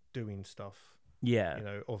doing stuff.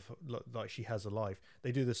 Yeah, like she has a life.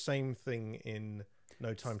 They do the same thing in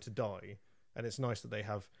No Time to Die, and it's nice that they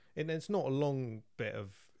have. And it's not a long bit of.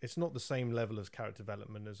 It's not the same level as character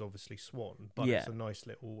development as obviously Swan, but it's a nice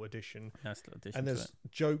little addition. And there's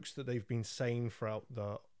jokes that they've been saying throughout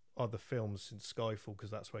the other films since Skyfall, because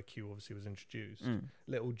that's where Q obviously was introduced.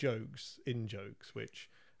 Little jokes, which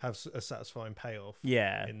have a satisfying payoff.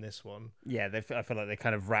 Yeah. In this one. Yeah, I feel like they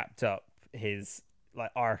kind of wrapped up his like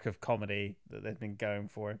arc of comedy that they've been going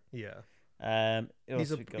for. Yeah.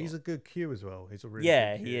 He's a good Q as well. He's a really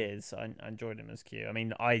good Q. He is. I enjoyed him as Q. I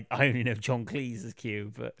mean, I only know John Cleese as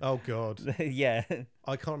Q, but oh god, yeah,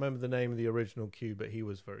 I can't remember the name of the original Q, but he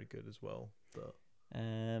was very good as well. But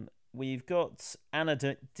we've got Anna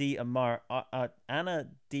de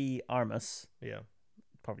Armas. Yeah,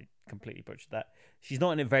 probably completely butchered that. She's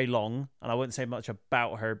not in it very long, and I wouldn't say much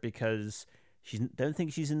about her because don't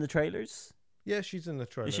think she's in the trailers. Yeah, she's in the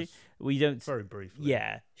trailers. Is she? We don't very briefly.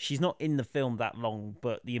 Yeah, she's not in the film that long,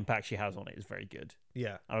 but the impact she has on it is very good.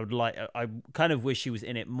 Yeah, I kind of wish she was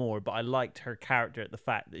in it more, but I liked her character at the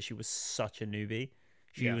fact that she was such a newbie.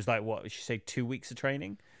 She was like, what did she say, 2 weeks of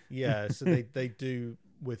training? Yeah, so they do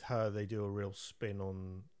with her. They do a real spin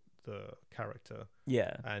on the character.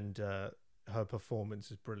 Yeah, and her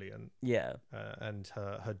performance is brilliant. Yeah, and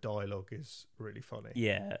her dialogue is really funny.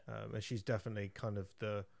 Yeah, and she's definitely kind of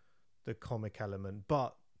the comic element,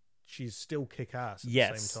 but she's still kick-ass at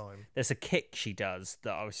the same time. There's a kick she does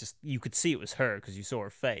that you could see it was her because you saw her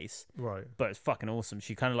face. Right. But it's fucking awesome.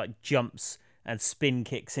 She kind of like jumps and spin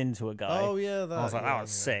kicks into a guy. Oh, yeah. I was like, that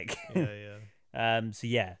was sick. Yeah. So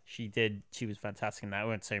yeah, she did. She was fantastic in that. I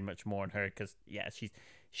won't say much more on her because,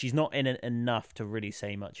 she's not in it enough to really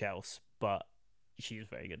say much else, but she was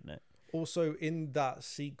very good in it. Also, in that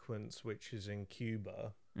sequence, which is in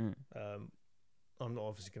Cuba, I'm not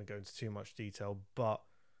obviously going to go into too much detail, but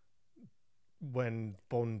when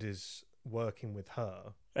Bond is working with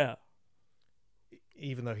her,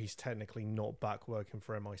 even though he's technically not back working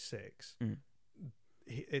for MI6,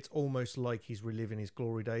 it's almost like he's reliving his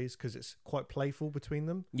glory days because it's quite playful between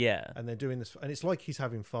them. Yeah. And they're doing this, and it's like he's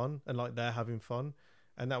having fun and like they're having fun.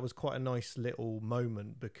 And that was quite a nice little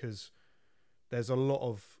moment because there's a lot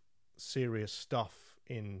of serious stuff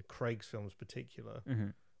in Craig's films, particular.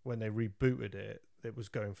 When they rebooted it, it was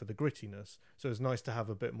going for the grittiness. So it's nice to have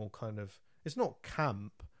a bit more kind of, it's not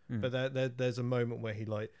camp, but there's a moment where he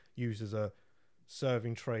like uses a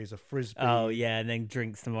serving tray as a frisbee. Oh yeah, and then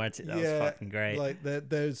drinks the martini. That was fucking great. Like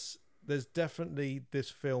there's definitely this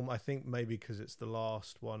film, I think maybe because it's the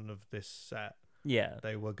last one of this set, Yeah.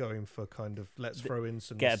 They were going for kind of, let's throw in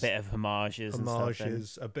some... Get a bit of homages and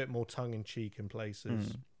stuff. A bit more tongue-in-cheek in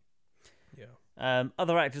places. Yeah.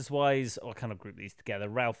 Other actors-wise, I'll kind of group these together.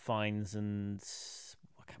 Ralph Fiennes and...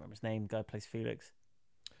 I can't remember his name. Guy who plays Felix.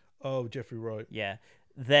 Oh, Jeffrey Wright. Yeah.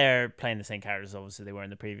 They're playing the same characters, obviously, they were in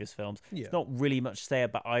the previous films. Yeah. There's not really much to say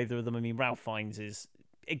about either of them. I mean, Ralph Fiennes is...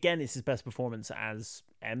 Again, it's his best performance as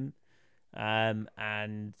M.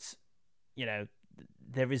 And, you know,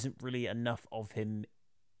 there isn't really enough of him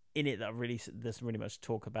in it that really there's really much to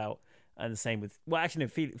talk about. And the same with... Well, actually, no,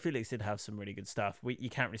 Felix did have some really good stuff. You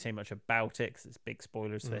can't really say much about it because it's big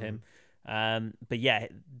spoilers for him. But yeah,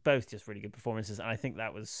 both just really good performances. And I think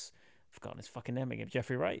that was... I've forgotten his fucking name again.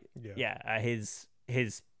 Jeffrey Wright? Yeah. His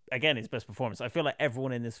best performance. I feel like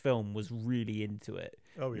everyone in this film was really into it.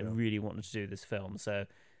 Oh, yeah. They really wanted to do this film. So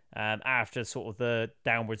after sort of the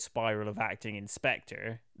downward spiral of acting in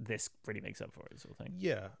Spectre, this really makes up for it, sort of thing.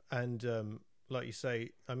 Yeah, and like you say,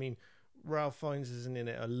 I mean, Ralph Fiennes isn't in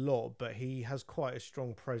it a lot, but he has quite a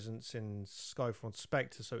strong presence in Skyfall and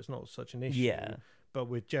Spectre, so it's not such an issue. Yeah. But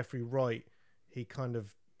with Jeffrey Wright, he kind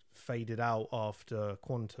of faded out after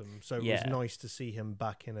Quantum, so it was nice to see him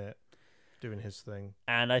back in it, doing his thing.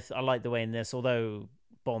 And I like the way in this, although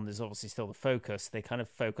Bond is obviously still the focus, they kind of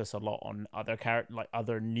focus a lot on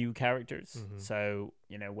other new characters. So,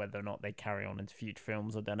 you know, whether or not they carry on into future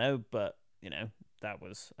films, I don't know, but you know, I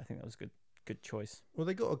think that was good choice. Well,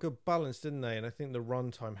 they got a good balance, didn't they? And I think the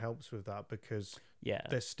runtime helps with that because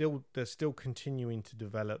they're still continuing to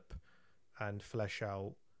develop and flesh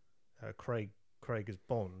out Craig as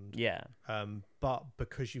Bond. Yeah. But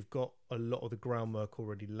because you've got a lot of the groundwork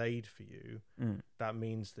already laid for you, that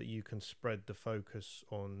means that you can spread the focus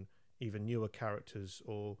on even newer characters,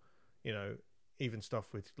 or, you know, even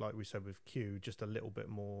stuff with, like we said with Q, just a little bit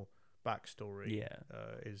more backstory.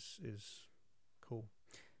 Is cool.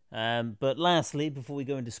 But lastly, before we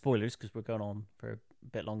go into spoilers, because we're going on for a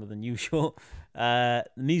bit longer than usual,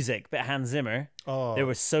 music, bit of Hans Zimmer. Oh, there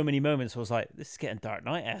were so many moments where I was like, this is getting Dark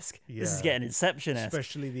Knight-esque. This is getting Inception-esque.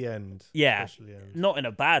 Especially the end. Yeah, not in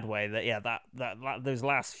a bad way. That those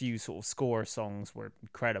last few sort of score songs were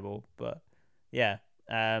incredible. But yeah,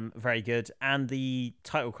 very good. And the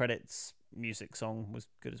title credits music song was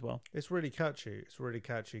good as well. It's really catchy.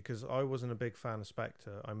 Because I wasn't a big fan of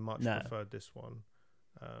Spectre. I much preferred this one.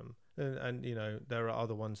 And you know, there are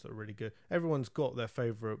other ones that are really good. Everyone's got their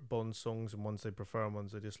favorite Bond songs and ones they prefer and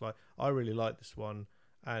ones they dislike. I really like this one,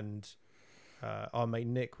 and our mate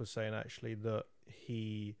Nick was saying actually that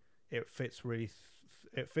it fits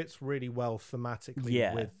really well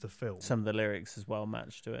thematically with the film. Some of the lyrics as well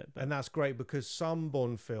match to it, and that's great because some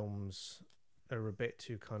Bond films are a bit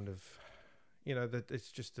too kind of, you know, that it's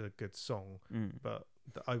just a good song, but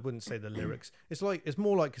I wouldn't say the lyrics. It's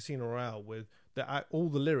more like Casino Royale, with all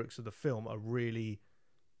the lyrics of the film are really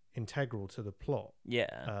integral to the plot.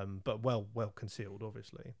 Yeah. But well concealed,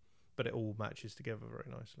 obviously. But it all matches together very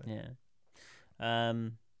nicely. Yeah.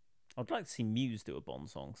 I'd like to see Muse do a Bond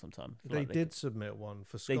song sometime. They did submit one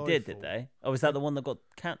for Skyfall. They did they? Oh, was that the one that got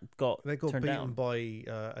They got turned beaten down? by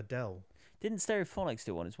Adele. Didn't Stereophonics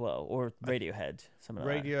do one as well, or Radiohead? Something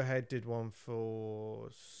like that. Radiohead did one for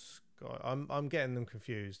Sky. I'm getting them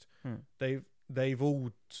confused. They've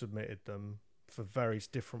all submitted them for various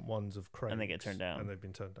different ones of Craig, and they get turned down. And they've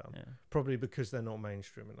been turned down. Yeah. Probably because they're not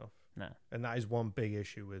mainstream enough. No. And that is one big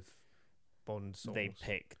issue with Bond songs. They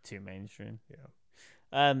pick too mainstream.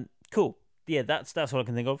 Yeah. Cool. Yeah, that's all I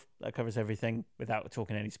can think of. That covers everything without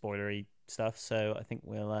talking any spoilery stuff. So I think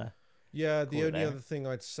we'll. Yeah. The only other thing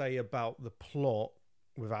I'd say about the plot,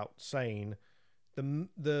 without saying,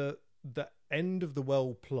 the end of the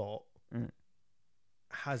world plot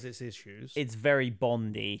has its issues. It's very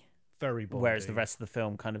Bondy. Very Bondy. Whereas the rest of the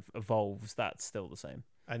film kind of evolves. That's still the same.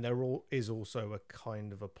 And there is also a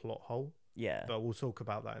kind of a plot hole. Yeah. But we'll talk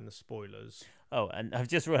about that in the spoilers. Oh, and I've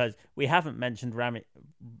just realised we haven't mentioned Rami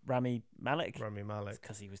Malek. Rami Malek.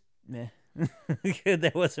 Because he was meh.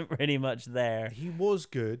 There wasn't really much there. He was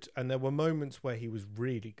good, and there were moments where he was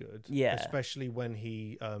really good. Yeah. Especially when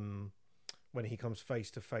he comes face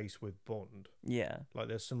to face with Bond. Yeah. Like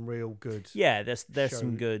there's some real good. Yeah, there's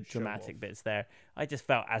some good dramatic bits there. I just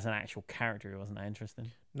felt as an actual character he wasn't that interesting.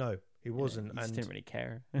 No, he wasn't. He just didn't really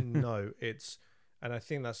care. No, and I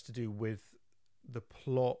think that's to do with the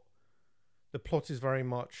plot. The plot is very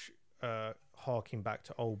much harking back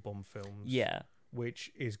to old Bond films. Yeah.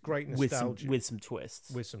 Which is great nostalgia. With some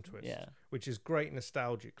twists. Yeah. Which is great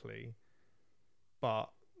nostalgically, but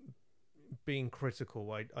being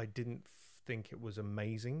critical, I didn't think it was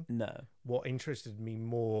amazing. No. What interested me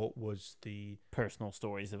more was the personal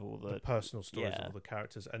stories of all the personal stories of all the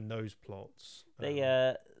characters and those plots.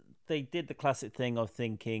 They they did the classic thing of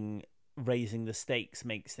thinking raising the stakes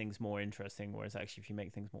makes things more interesting, whereas actually if you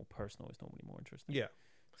make things more personal, it's normally more interesting. Yeah.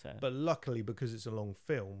 So. But luckily, because it's a long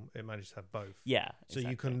film, it managed to have both. Yeah. So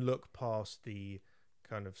you can look past the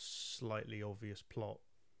kind of slightly obvious plot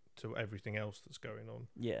to everything else that's going on.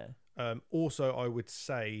 Yeah. Also, I would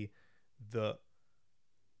say that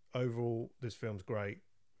overall, this film's great,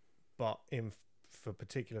 but for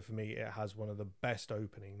me, it has one of the best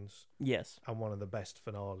openings. Yes. And one of the best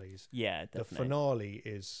finales. Yeah, definitely. The finale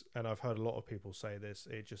is, and I've heard a lot of people say this,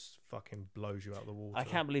 it just fucking blows you out the water. I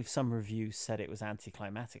can't believe some reviews said it was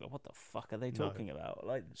anticlimactic. Like, what the fuck are they talking about?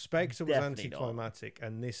 Like, Spectre was anticlimactic,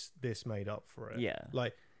 and this made up for it. Yeah.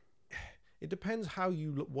 Like, it depends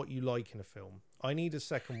what you like in a film. I need a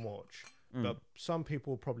second watch, but some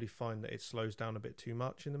people will probably find that it slows down a bit too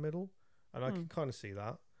much in the middle, and I can kind of see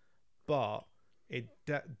that. But it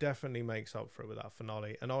definitely makes up for it with that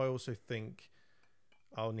finale. And I also think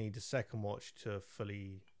I'll need a second watch to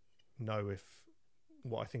fully know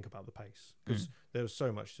what I think about the pace, because there was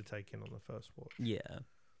so much to take in on the first watch. Yeah.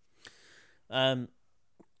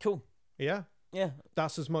 Cool. Yeah. Yeah.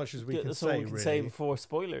 That's as much as we can say. That's all we can say before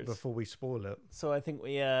spoilers. Before we spoil it. So I think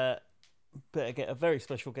we better get a very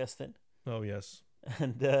special guest in. Oh yes.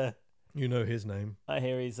 And you know his name. I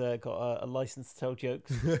hear he's got a license to tell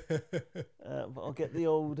jokes. But I'll get the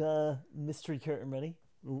old mystery curtain ready.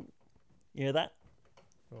 Ooh. You hear that?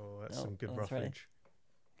 Oh, that's some good roughage. Ready.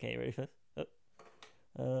 Okay, you ready for this?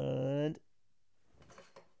 And...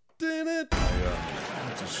 Did it! I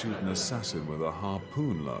had to shoot an assassin with a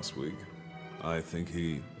harpoon last week. I think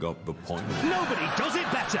he got the point. Nobody does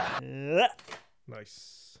it better!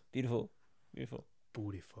 Nice. Beautiful. Beautiful.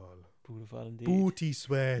 Beautiful. Beautiful indeed. Booty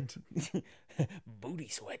sweat. Booty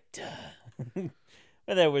sweat. Well,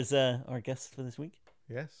 there was our guest for this week.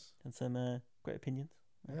 Yes. And some great opinions.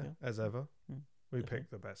 Yeah, as ever. We pick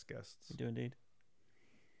the best guests. We do indeed.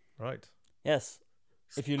 Right. Yes.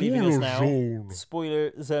 If you're leaving us now,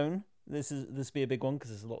 spoiler zone. This be a big one because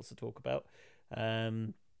there's lots to talk about.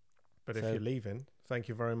 But if you're leaving, thank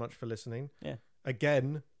you very much for listening. Yeah.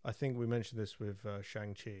 Again, I think we mentioned this with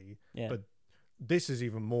Shang-Chi. Yeah. But this is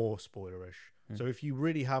even more spoilerish. So if you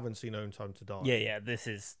really haven't seen No Time to Die, yeah, this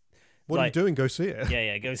is. What are you doing? Go see it.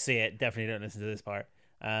 Yeah, go see it. Definitely don't listen to this part.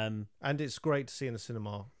 And it's great to see in the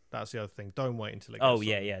cinema. That's the other thing. Don't wait until it gets on.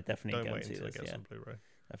 Yeah, definitely. Don't wait until it gets on Blu-ray.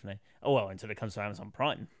 Definitely. Oh well, until it comes to Amazon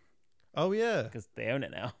Prime. Oh yeah, because they own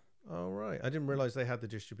it now. Oh right, I didn't realize they had the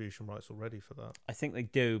distribution rights already for that. I think they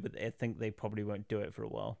do, but I think they probably won't do it for a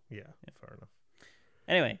while. Yeah. Fair enough.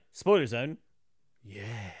 Anyway, spoiler zone. Yeah.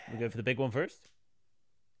 We go for the big one first.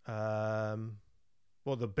 Well,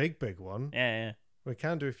 the big one. Yeah. We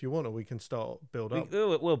can do if you want, or we can start build up.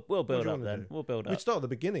 We'll build up then. We'll build up. We start at the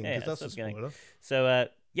beginning because that's the spoiler. So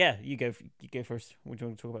you go first. What do you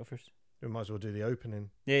want to talk about first? We might as well do the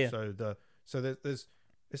opening. Yeah. So there's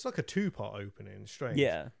it's like a 2-part opening. Strange.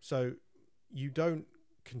 Yeah. So you don't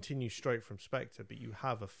continue straight from Spectre, but you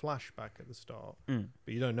have a flashback at the start,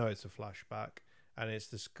 but you don't know it's a flashback, and it's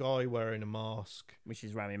this guy wearing a mask, which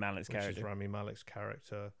is Rami Malek's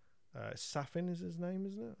character. Safin is his name,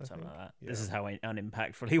 isn't it? Something like that. Yeah. This is how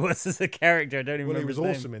unimpactful he was as a character. I don't even remember his name. He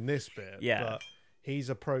was awesome in this bit. Yeah. But he's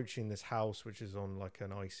approaching this house, which is on like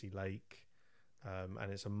an icy lake, and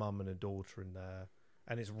it's a mum and a daughter in there,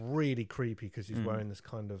 and it's really creepy because he's wearing this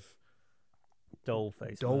kind of doll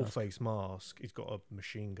face mask. He's got a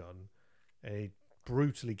machine gun, and he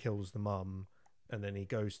brutally kills the mum, and then he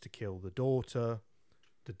goes to kill the daughter.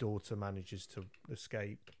 The daughter manages to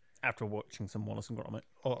escape after watching some Wallace and Gromit.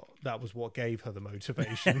 Oh, that was what gave her the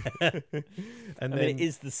motivation. And then it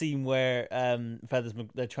is the scene where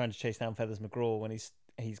they're trying to chase down Feathers McGraw when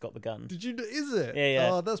he's got the gun. Is it? Yeah.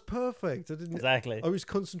 Oh, that's perfect. I didn't exactly. I was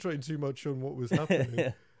concentrating too much on what was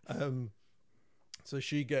happening. So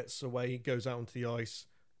she gets away, goes out onto the ice.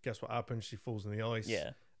 Guess what happens? She falls in the ice.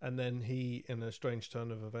 Yeah. And then he, in a strange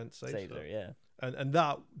turn of events, saves her. Yeah. And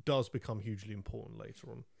that does become hugely important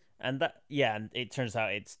later on. And it turns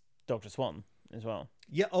out it's Dr. Swan as well.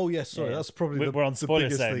 Yeah. Oh, yes. Sorry. Yeah. That's probably we're on spoiler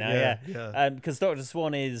zone now. Yeah. Because Dr.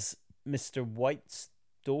 Swan is Mr. White's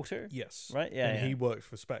daughter. Yes. Right. Yeah. And he works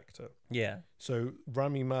for Spectre. Yeah. So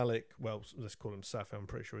Rami Malek, well, let's call him Safin. I'm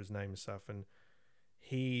pretty sure his name is Safin.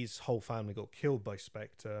 His whole family got killed by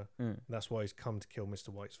Spectre. That's why he's come to kill Mr.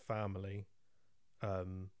 White's family.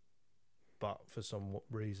 But for some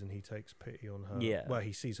reason, he takes pity on her. Yeah. Well,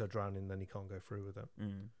 he sees her drowning, then he can't go through with it.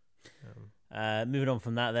 Moving on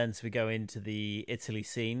from that, then, so we go into the Italy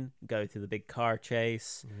scene, go through the big car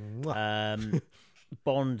chase.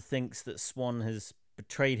 Bond thinks that Swan has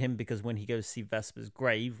betrayed him because when he goes to see Vesper's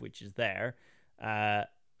grave, which is there,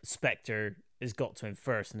 Spectre has got to him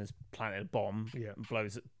first and has planted a bomb. Yeah. And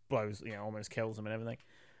blows, almost kills him and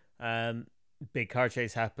everything. Big car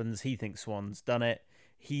chase happens. He thinks Swan's done it.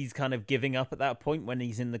 He's kind of giving up at that point when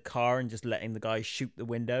he's in the car and just letting the guy shoot the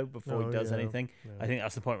window before he does anything. Yeah. I think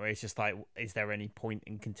that's the point where it's just like, is there any point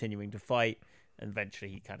in continuing to fight? And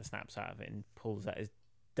eventually he kind of snaps out of it and pulls out his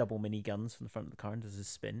double mini guns from the front of the car and does a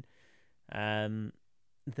spin. Then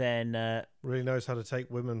really knows how to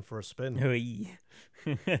take women for a spin.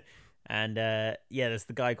 And there's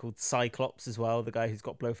the guy called Cyclops as well, the guy who's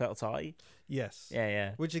got Blofeld's eye. Yes.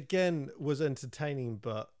 Yeah. Which again was entertaining,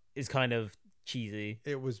 but is kind of cheesy.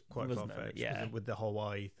 It was quite far-fetched, with the whole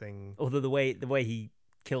eye thing. Although the way he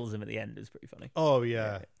kills him at the end is pretty funny. Oh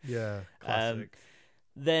yeah. Classic.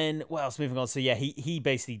 Then what else? Moving on. So yeah, he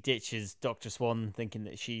basically ditches Dr. Swan, thinking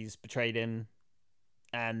that she's betrayed him,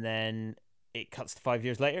 and then it cuts to 5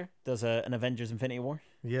 years later. Does an Avengers Infinity War?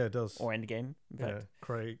 Yeah, it does. Or Endgame. In fact.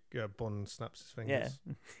 Craig Bond snaps his fingers.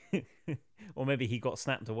 Yeah. Or maybe he got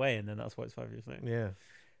snapped away, and then that's why it's 5 years later. Yeah.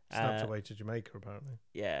 Snapped away to Jamaica, apparently.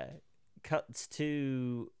 Yeah. Cuts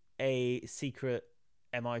to a secret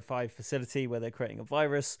MI5 facility where they're creating a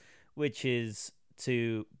virus, which is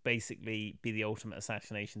to basically be the ultimate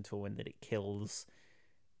assassination tool in that it kills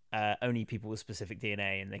only people with specific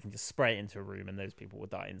DNA, and they can just spray it into a room and those people will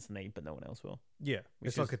die instantly, but no one else will. Yeah,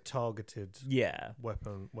 it's like a targeted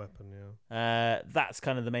weapon, That's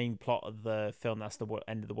kind of the main plot of the film. That's the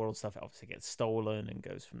end of the world stuff. It obviously gets stolen and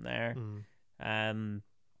goes from there.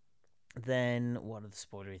 Then what are the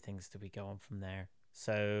spoilery things do we go on from there?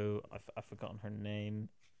 So I've forgotten her name.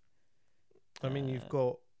 I mean, you've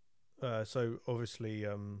got so obviously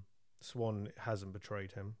Swan hasn't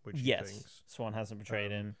betrayed him, which he thinks. Swan hasn't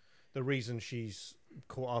betrayed him. The reason she's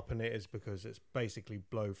caught up in it is because it's basically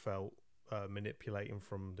Blofeld manipulating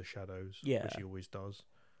from the shadows, which he always does.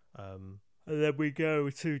 And then we go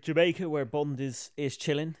to Jamaica, where Bond is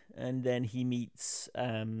chilling, and then he meets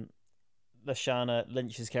Lashana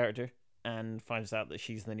Lynch's character and finds out that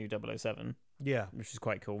she's the new 007. Yeah. Which is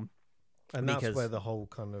quite cool. And that's where the whole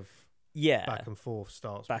kind of back and forth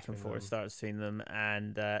starts between them.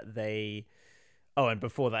 And they... Oh, and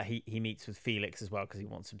before that, he meets with Felix as well, because he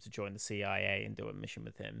wants him to join the CIA and do a mission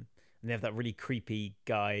with him. And they have that really creepy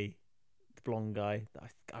guy, the blonde guy,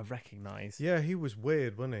 that I recognise. Yeah, he was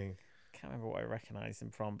weird, wasn't he? Can't remember what I recognised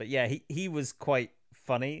him from. But yeah, he was quite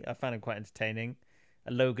funny. I found him quite entertaining.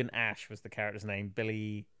 Logan Ash was the character's name.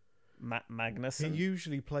 Billy Magnuson. He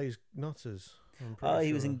usually plays nutters.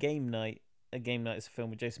 He was in Game Night. A Game Night is a film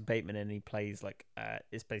with Jason Bateman, and he plays like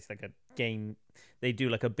it's basically like a game. They do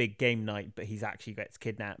like a big game night, but he's actually gets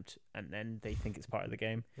kidnapped, and then they think it's part of the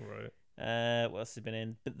game. Right. What else has he been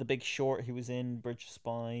in? The Big Short. He was in Bridge of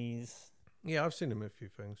Spies. Yeah, I've seen him in a few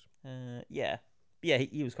things.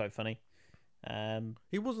 He was quite funny.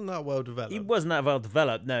 He wasn't that well developed. He wasn't that well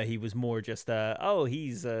developed. No, he was more just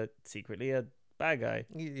he's secretly a bad guy.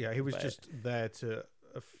 Yeah, he was just there to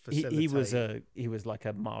facilitate. He was like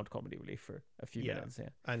a mild comedy relief for a few minutes. Yeah,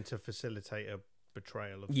 and to facilitate a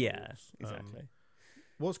betrayal of sorts. Exactly.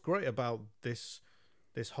 What's great about this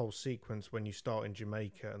whole sequence when you start in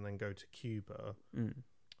Jamaica and then go to Cuba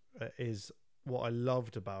is what I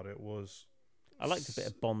loved about it was I liked a bit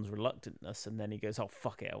of Bond's reluctantness, and then he goes, "Oh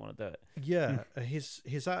fuck it, I want to do it." Yeah,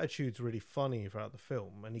 his attitude's really funny throughout the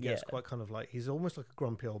film, and he gets quite kind of like he's almost like a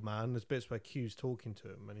grumpy old man. There's bits where Q's talking to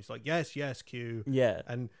him, and he's like, "Yes, yes, Q." Yeah,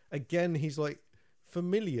 and again, he's like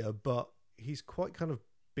familiar, but he's quite kind of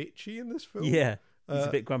bitchy in this film. Yeah, he's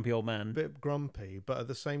a bit grumpy old man, a bit grumpy, but at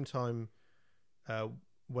the same time,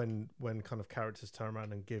 when kind of characters turn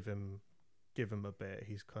around and give him a bit,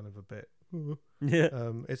 he's kind of a bit. Yeah.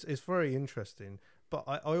 It's very interesting, but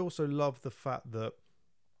I also love the fact that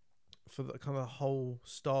for the kind of whole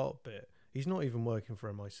start bit, he's not even working for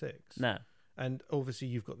MI6. No. And obviously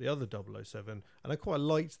you've got the other 007, and I quite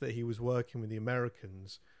liked that he was working with the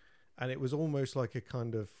Americans, and it was almost like a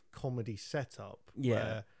kind of comedy setup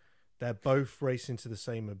where they're both racing to the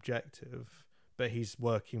same objective, but he's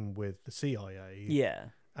working with the CIA. Yeah.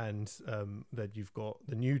 And then you've got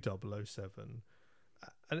the new 007.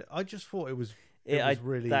 And I just thought it was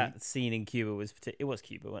really... That scene in Cuba was... It was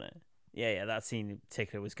Cuba, wasn't it? Yeah, that scene in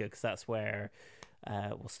particular was good, because that's where...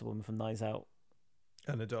 what's the woman from Knives Out?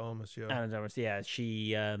 Ana de Armas, yeah. Ana de Armas, yeah.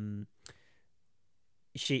 She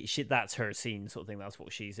that's her scene, sort of thing. That's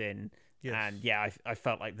what she's in. Yes. And yeah, I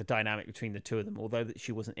felt like the dynamic between the two of them, although that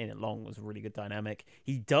she wasn't in it long, was a really good dynamic.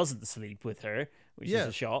 He doesn't sleep with her, which is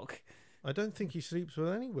a shock. I don't think he sleeps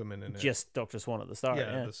with any women in it. Just Dr. Swan at the start.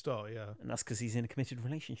 Yeah, at the start, yeah. And that's because he's in a committed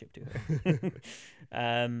relationship to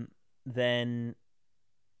her. Then,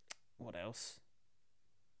 what else?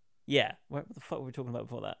 Yeah, what the fuck were we talking about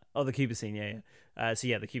before that? Oh, the Cuba scene, yeah. So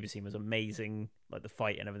yeah, the Cuba scene was amazing, like the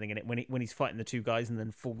fight and everything in it. When he's fighting the two guys and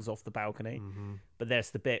then falls off the balcony. Mm-hmm. But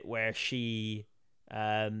there's the bit where she,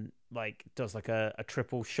 like does like a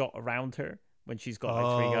triple shot around her when she's got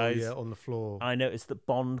like three guys. Yeah, on the floor. I noticed that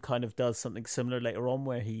Bond kind of does something similar later on,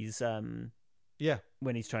 where he's when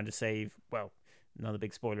he's trying to save. Well, another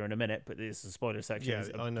big spoiler in a minute, but this is a spoiler section.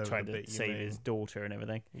 Yeah, I know. Trying to save his daughter and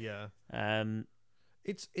everything. Yeah.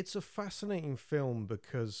 It's a fascinating film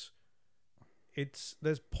because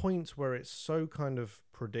there's points where it's so kind of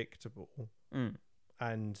predictable,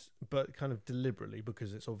 but kind of deliberately,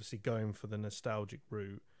 because it's obviously going for the nostalgic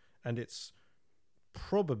route, and it's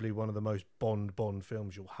probably one of the most Bond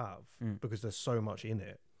films you'll have because there's so much in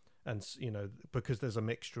it, and because there's a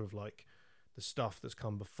mixture of like the stuff that's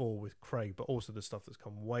come before with Craig, but also the stuff that's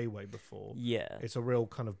come way before. Yeah, it's a real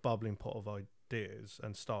kind of bubbling pot of ideas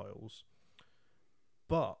and styles.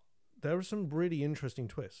 But there are some really interesting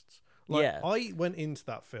twists. I went into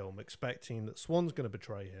that film expecting that Swan's going to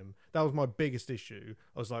betray him. That was my biggest issue.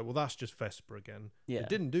 I was like, well, that's just Vesper again. Yeah. It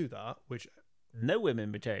didn't do that, which no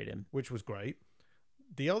women betrayed him, which was great.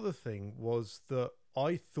 The other thing was that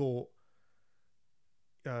I thought,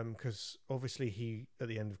 because obviously he, at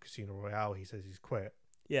the end of Casino Royale, he says he's quit.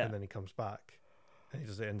 Yeah. And then he comes back and he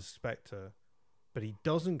does it in Spectre, but he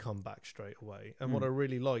doesn't come back straight away. And what I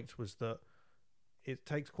really liked was that it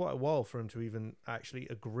takes quite a while for him to even actually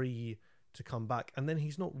agree to come back, and then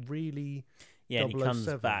he's not really. Yeah, and he comes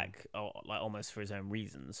back like almost for his own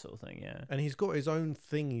reasons, sort of thing. Yeah, and he's got his own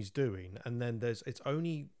thing he's doing, and then it's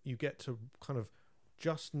only you get to kind of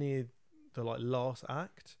just near the like last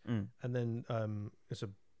act, and then it's a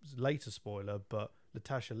later spoiler, but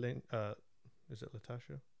Latasha Lynch, is it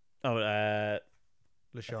Latasha? Oh, Lashana.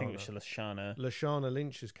 I think it was Lashana. Lashana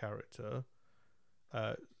Lynch's character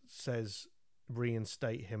says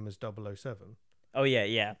reinstate him as 007. Oh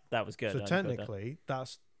yeah, that was good. So technically,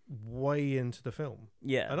 that's way into the film.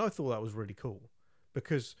 Yeah, and I thought that was really cool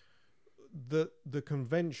because the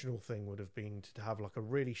conventional thing would have been to have like a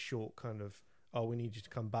really short kind of, oh, we need you to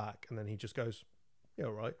come back, and then he just goes, yeah,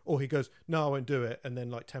 all right, or he goes, no, I won't do it, and then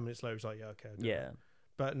like 10 minutes later he's like, yeah, okay, I'll do it.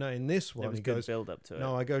 But no, in this one, there was he good goes, build up to it.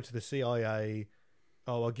 No, I go to the CIA.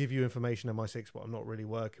 Oh, I'll give you information MI6, but I'm not really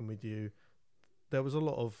working with you. There was a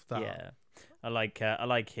lot of that. Yeah, I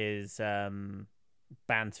like his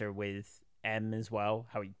banter with M as well.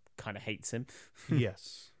 How he kind of hates him.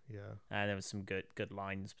 Yes, yeah. And there was some good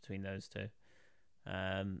lines between those two.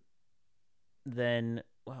 Then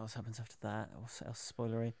what else happens after that? What else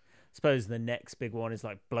spoilery? I suppose the next big one is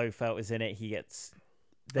like Blofeld is in it. He gets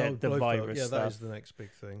the virus stuff. Yeah, that is the next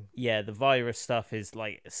big thing. Yeah, the virus stuff is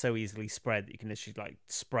like so easily spread that you can literally like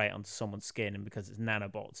spray it onto someone's skin, and because it's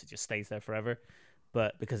nanobots, it just stays there forever.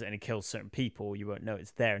 But because it only kills certain people, you won't know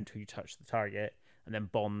it's there until you touch the target. And then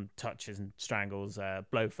Bond touches and strangles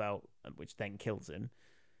Blofeld, which then kills him.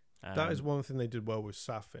 That is one thing they did well with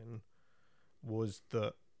Safin, was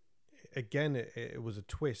that, again, it was a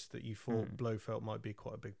twist that you thought Blofeld might be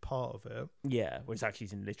quite a big part of it. Yeah, whereas actually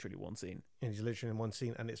he's in literally one scene. And he's literally in one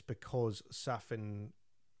scene, and it's because Safin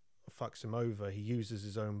fucks him over. He uses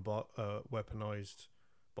his own weaponized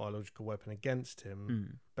biological weapon against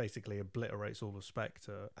him, basically obliterates all of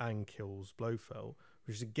Spectre and kills Blofeld,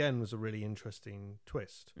 which again was a really interesting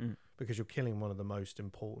twist because you're killing one of the most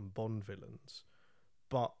important Bond villains,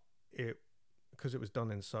 but because it was done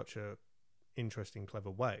in such a interesting, clever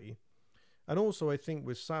way. And also I think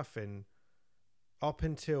with Safin, up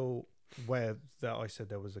until where I said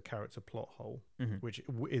there was a character plot hole, which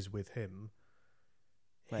is with him,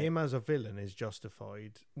 him as a villain is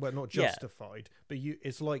justified. Well, not justified, but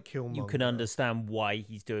it's like Killmonger. You can understand why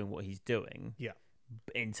he's doing what he's doing. Yeah.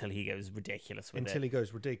 Until he goes ridiculous with it. Until he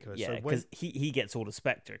goes ridiculous. Yeah, because he gets all the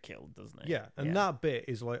Spectre killed, doesn't he? Yeah, and that bit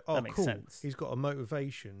is like, oh, that makes cool. Sense. He's got a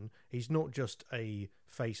motivation. He's not just a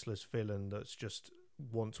faceless villain that's just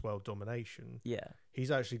wants world domination. Yeah. He's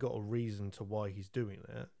actually got a reason to why he's doing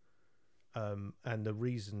it. And the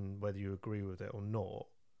reason, whether you agree with it or not,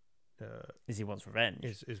 is he wants revenge.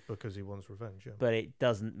 Is because he wants revenge, yeah. But it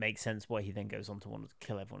doesn't make sense why he then goes on to want to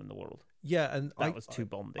kill everyone in the world. Yeah, and that was too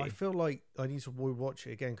Bondy. I feel like I need to watch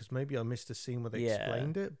it again because maybe I missed a scene where they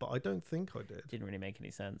explained it, but I don't think I did. Didn't really make any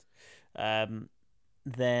sense. Then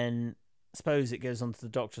I suppose it goes on to the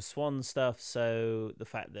Dr. Swan stuff. So the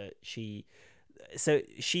fact that she's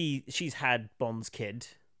had Bond's kid.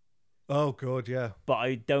 Oh God, yeah. But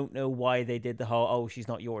I don't know why they did the whole she's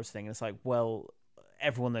not yours thing. And it's like, well,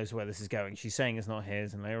 everyone knows where this is going. She's saying it's not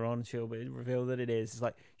his, and later on she'll be revealed that it is. It's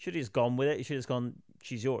like, should have just gone with it. You should have just gone,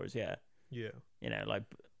 she's yours, yeah. Yeah. You know, like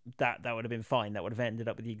that would have been fine. That would have ended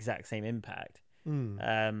up with the exact same impact.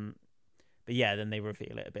 But yeah, then they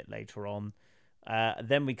reveal it a bit later on.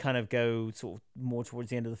 Then we kind of go sort of more towards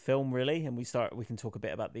the end of the film, really, and we can talk a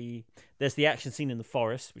bit about there's the action scene in the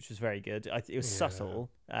forest, which was very good. It was subtle.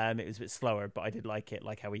 It was a bit slower, but I did like it,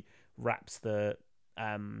 like how he wraps the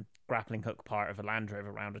grappling hook part of a Land Rover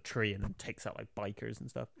around a tree and then takes out like bikers and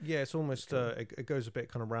stuff. Yeah, it's almost it goes a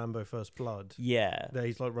bit kind of Rambo First Blood. Yeah, there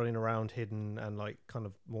he's like running around hidden and like kind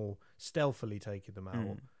of more stealthily taking them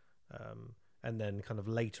out. And then kind of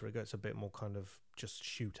later it gets a bit more kind of just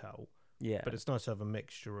shootout. Yeah, but it's nice to have a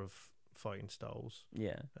mixture of fighting styles.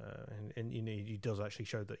 Yeah, and you know, he does actually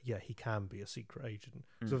show that he can be a secret agent.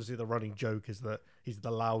 So obviously the running joke is that he's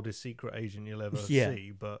the loudest secret agent you'll ever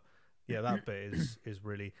see. But yeah, that bit is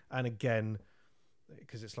really, and again,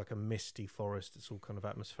 because it's like a misty forest, it's all kind of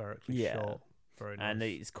atmospherically shot. Very nice. And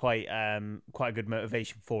it's quite a good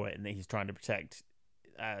motivation for it, in that he's trying to protect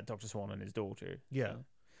Dr. Swan and his daughter. Yeah, so.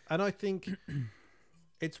 And I think.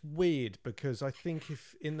 It's weird because I think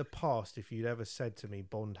if in the past, if you'd ever said to me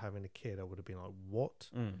Bond having a kid, I would have been like,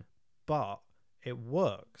 what? But it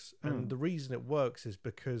works. And the reason it works is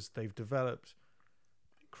because they've developed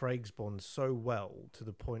Craig's Bond so well to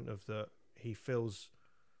the point of that he feels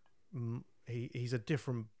he's a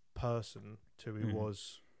different person to who he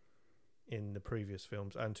was in the previous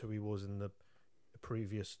films and to who he was in the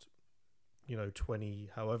previous,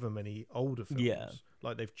 20, however many older films. Yeah.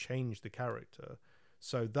 Like they've changed the character.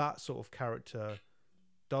 So that sort of character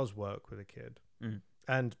does work with a kid.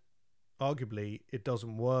 And arguably it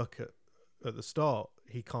doesn't work at the start.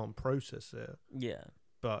 He can't process it. Yeah.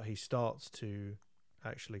 But he starts to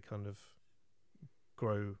actually kind of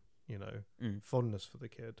grow, fondness for the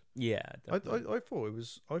kid. Yeah. I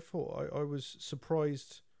was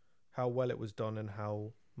surprised how well it was done and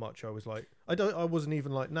how much I was like, I wasn't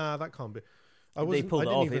even like, nah, that can't be. I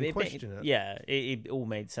didn't even question it. Yeah, it all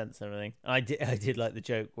made sense and everything. I did like the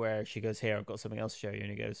joke where she goes, "Here, I've got something else to show you," and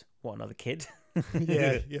he goes, "What, another kid?"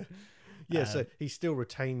 Yeah. So he still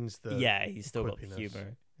retains the he's still got the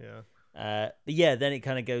humor. Yeah. But yeah, then it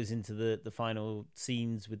kind of goes into the final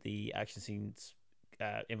scenes with the action scenes,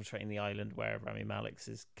 infiltrating the island where Rami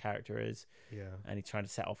Malek's character is. Yeah, and he's trying to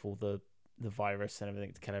set off all the virus and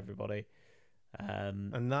everything to kill everybody.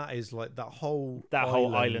 And that is like that whole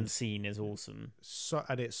island scene is awesome. So,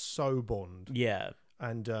 and it's so Bond. Yeah.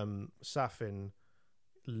 And Safin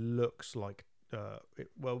looks like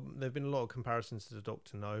there've been a lot of comparisons to the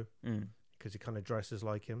Doctor No, because he kind of dresses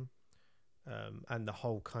like him. And the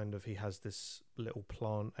whole kind of, he has this little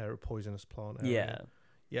poisonous plant area.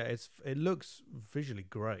 Yeah. It looks visually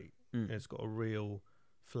great. It's got a real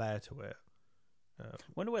flair to it.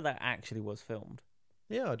 Wonder where that actually was filmed.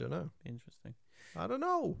 Yeah, I don't know. Interesting. I don't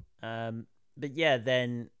know. But yeah,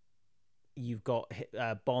 then you've got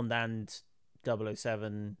Bond and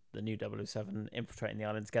 007, the new 007, infiltrating the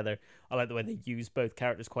island together. I like the way they use both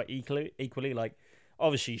characters quite equally. Like,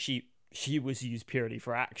 obviously, she was used purely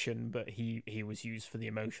for action, but he was used for the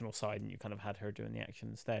emotional side, and you kind of had her doing the action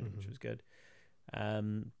instead, which was good.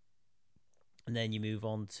 And then you move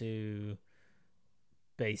on to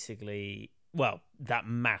basically... Well, that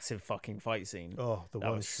massive fucking fight scene. Oh, that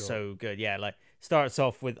was shot. So good. Yeah, like starts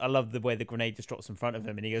off with, I love the way the grenade just drops in front of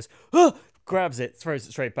him and he goes, grabs it, throws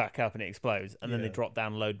it straight back up and it explodes. And then they drop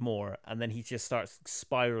down a load more. And then he just starts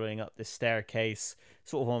spiraling up this staircase,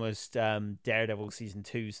 sort of almost Daredevil season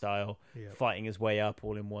 2 style, fighting his way up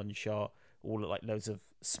all in one shot, all like loads of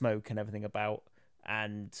smoke and everything about.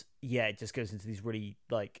 And yeah, it just goes into these really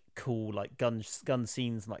like cool like gun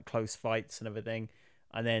scenes and like close fights and everything.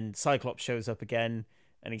 And then Cyclops shows up again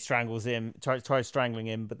and he strangles him, tries strangling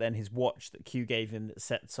him, but then his watch that Q gave him that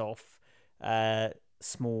sets off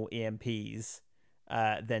small EMPs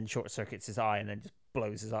then short circuits his eye and then just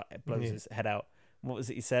blows his head out. What was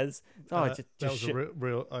it he says? That was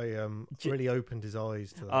really opened his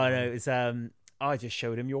eyes to that. Oh no, it was I just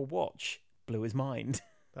showed him your watch, blew his mind.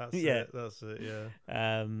 That's it,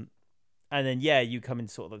 yeah. And then, you come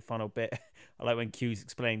into sort of the final bit. I like when Q's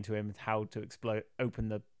explaining to him how to open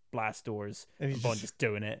the blast doors, and Bond just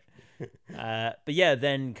doing it. But yeah,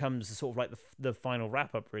 then comes sort of like the final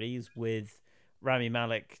wrap-up, really, is with Rami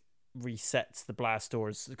Malek resets the blast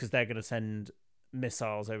doors, because they're going to send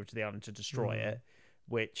missiles over to the island to destroy it,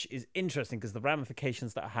 which is interesting, because the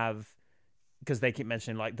ramifications that have... Because they keep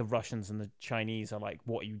mentioning, like, the Russians and the Chinese are like,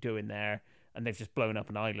 what are you doing there? And they've just blown up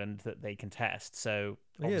an island that they can test. So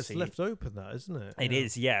it's left open, that, isn't it? It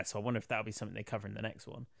is, yeah. So I wonder if that'll be something they cover in the next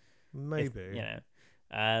one. Maybe. But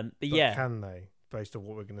yeah. Can they, based on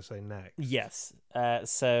what we're going to say next? Yes.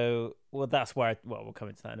 So, that's where... we'll come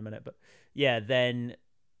into that in a minute. But yeah, then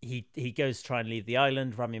he goes to try and leave the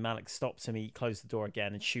island. Rami Malek stops him. He closes the door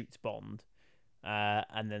again and shoots Bond.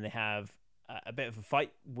 and then they have a bit of a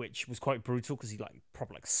fight, which was quite brutal because he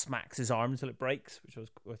probably smacks his arm until it breaks, which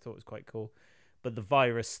I thought was quite cool. But the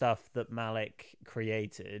virus stuff that Malik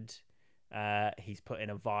created, he's put in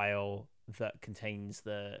a vial that contains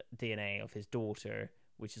the DNA of his daughter,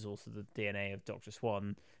 which is also the DNA of Dr.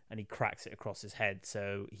 Swan, and he cracks it across his head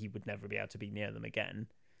so he would never be able to be near them again.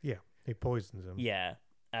 Yeah, he poisons him. Yeah.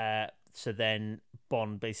 So then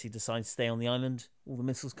Bond basically decides to stay on the island. All the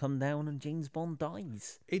missiles come down and James Bond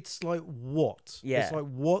dies. It's like, what? Yeah. It's like,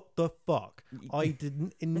 what the fuck?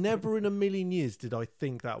 Never in a million years did I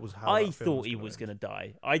think that was how I thought he was going to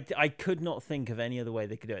die. I could not think of any other way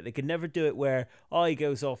they could do it. They could never do it where he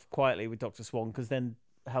goes off quietly with Dr. Swan, because then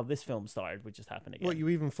how this film started would just happen again. What, you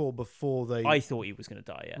even thought before they... I thought he was going to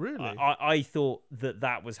die, yeah. Really? I thought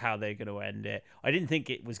that was how they're going to end it. I didn't think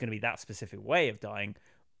it was going to be that specific way of dying,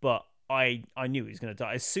 but I knew he was going to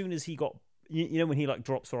die. As soon as he got... You know when he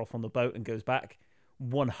drops her off on the boat and goes back?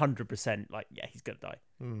 100% he's going to die.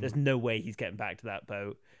 There's no way he's getting back to that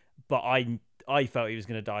boat. But I felt he was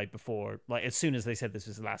going to die before. As soon as they said this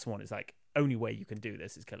was the last one, it's only way you can do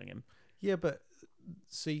this is killing him. Yeah, but...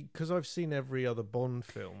 See, because I've seen every other Bond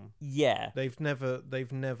film. Yeah, they've never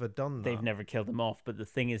done that. They've never killed him off. But the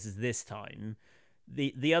thing is this time,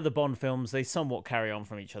 the other Bond films, they somewhat carry on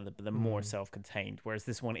from each other, but they're more self-contained. Whereas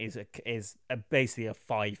this one is basically a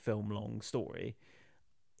 5-film long story.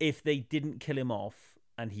 If they didn't kill him off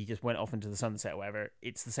and he just went off into the sunset or whatever,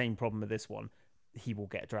 it's the same problem with this one. He will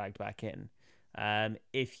get dragged back in.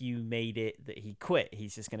 If you made it that he quit,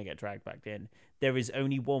 he's just going to get dragged back in. There is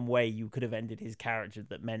only one way you could have ended his character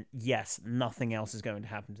that meant, yes, nothing else is going to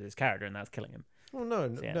happen to this character, and that's killing him. Well,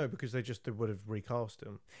 no, because they just would have recast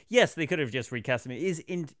him. Yes, they could have just recast him.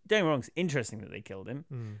 Don't get me wrong, it's interesting that they killed him.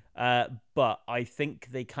 But I think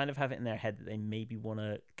they kind of have it in their head that they maybe want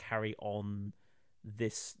to carry on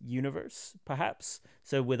this universe, perhaps.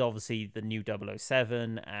 So with obviously the new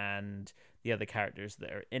 007 and the other characters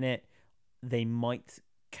that are in it, they might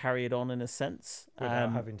carry it on in a sense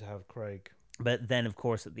without having to have Craig. But then, of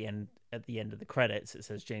course, at the end of the credits, it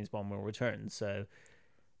says James Bond will return. So,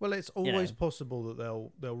 well, it's always possible that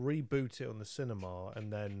they'll reboot it on the cinema,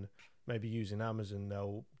 and then maybe using Amazon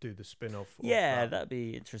they'll do the spin-off. Yeah, that'd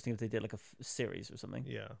be interesting if they did a series or something.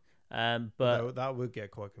 Yeah, but that would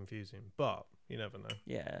get quite confusing. But you never know.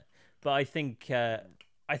 Yeah, but I think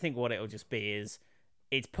what it'll just be is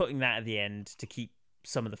it's putting that at the end to keep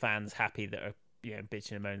some of the fans happy that are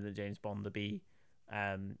bitching and moaning that James Bond to be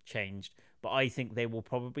changed. But I think they will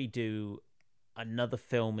probably do another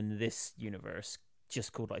film in this universe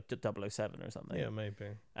just called 007 or something. Yeah, maybe.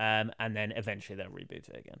 And then eventually they'll reboot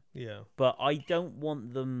it again. Yeah. But I don't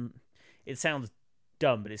want them. It sounds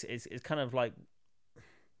dumb, but it's kind of like.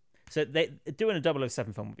 So they doing a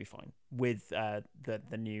 007 film would be fine with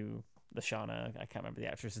the new. The Lashana, I can't remember the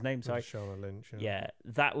actress's name. Sorry, Lashana Lynch. Yeah,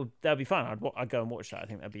 that'd be fine. I'd go and watch that. I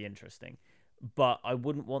think that'd be interesting. But I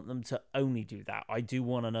wouldn't want them to only do that. I do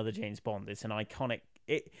want another James Bond. It's an iconic.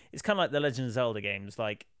 It's kind of like the Legend of Zelda games.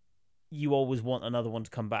 You always want another one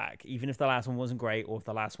to come back, even if the last one wasn't great, or if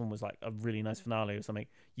the last one was a really nice finale or something.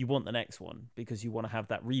 You want the next one because you want to have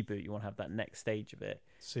that reboot. You want to have that next stage of it.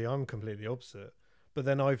 See, I'm completely opposite. But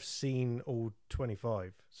then I've seen all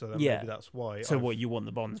 25, so maybe that's why. So what, you want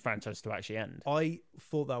the Bond franchise to actually end? I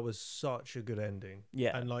thought that was such a good ending.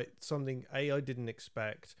 Yeah. And something, I didn't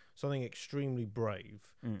expect, something extremely brave,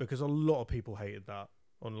 because a lot of people hated that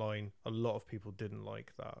online. A lot of people didn't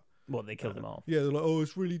like that. What, they killed them off? Yeah, they're like, oh,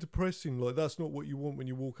 it's really depressing. That's not what you want when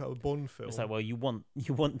you walk out of a Bond film. It's well, you want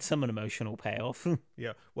some emotional payoff.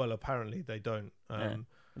 Yeah, well, apparently they don't.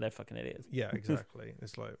 They're fucking idiots. Yeah, exactly.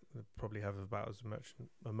 It's they probably have about as much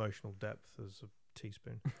emotional depth as a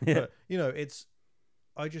teaspoon. Yeah. But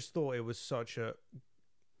I just thought it was such a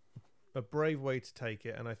brave way to take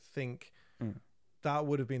it, and I think that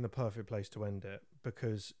would have been the perfect place to end it,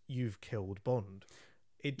 because you've killed Bond.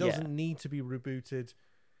 It doesn't need to be rebooted.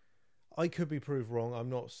 I could be proved wrong.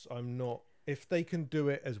 I'm not. If they can do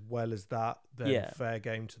it as well as that, then fair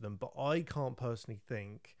game to them. But I can't personally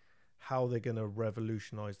think how they're going to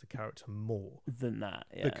revolutionize the character more than that,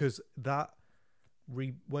 because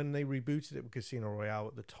when they rebooted it with Casino Royale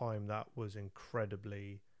at the time, that was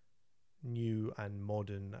incredibly new and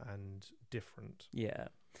modern and different. Yeah.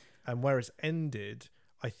 And where it's ended,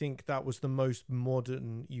 I think that was the most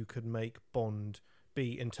modern you could make Bond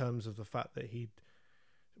be, in terms of the fact that he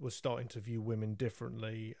was starting to view women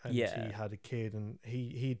differently, and he had a kid, and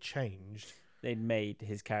he'd changed. they'd made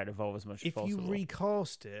his character evolve as much as possible. If you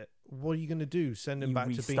recast it, what are you going to do? Send him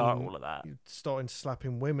back to being all of that, starting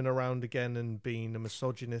slapping women around again and being a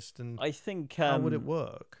misogynist? And I think how would it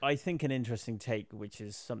work? I think an interesting take, which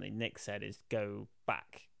is something Nick said, is go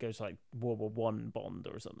to like World War One Bond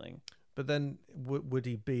or something. But then would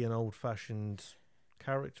he be an old-fashioned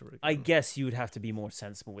character again? I guess you would have to be more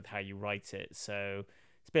sensible with how you write it. So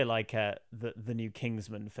it's a bit like the new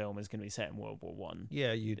Kingsman film is going to be set in World War One.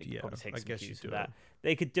 Yeah, probably take I some guess cues you'd for do that. it.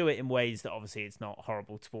 They could do it in ways that obviously it's not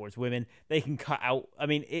horrible towards women. They can cut out. I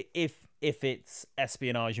mean, if it's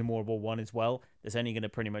espionage in World War One as well, there's only going to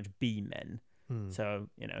pretty much be men. So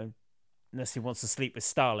unless he wants to sleep with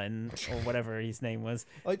Stalin or whatever his name was,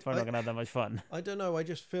 it's probably not going to have that much fun. I don't know. I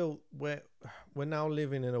just feel we're now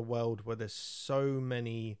living in a world where there's so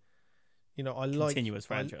many. Continuous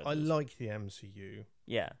franchises. I like the MCU.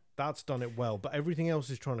 Yeah. That's done it well, but everything else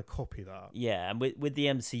is trying to copy that. Yeah, and with the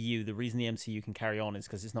MCU, the reason the MCU can carry on is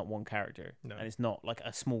because it's not one character. No. And it's not like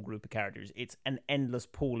a small group of characters. It's an endless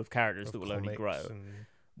pool of characters that will only grow.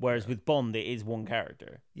 Whereas with Bond, it is one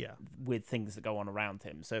character. Yeah. With things that go on around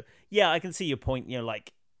him. So, yeah, I can see your point.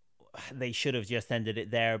 Like, they should have just ended it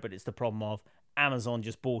there, but it's the problem of Amazon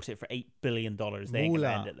just bought it for $8 billion. They ain't going to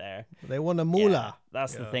end it there. They want a moolah. Yeah,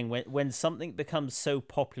 that's the thing. When something becomes so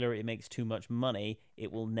popular it makes too much money,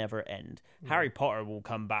 it will never end. Harry Potter will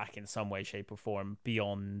come back in some way, shape, or form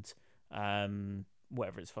beyond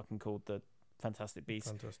whatever it's fucking called, the Fantastic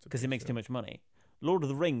Beasts, because it makes too much money. Lord of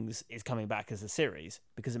the Rings is coming back as a series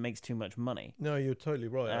because it makes too much money. No, you're totally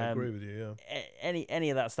right. I agree with you, yeah.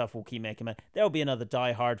 Any of that stuff will keep making money. There'll be another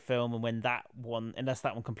Die Hard film, and when that one, unless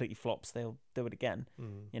that one completely flops, they'll do it again.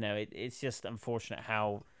 It's just unfortunate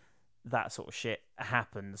how that sort of shit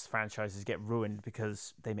happens. Franchises get ruined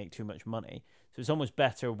because they make too much money. So it's almost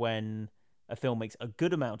better when a film makes a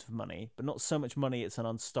good amount of money, but not so much money it's an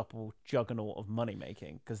unstoppable juggernaut of money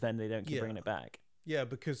making, because then they don't keep bringing it back. Yeah,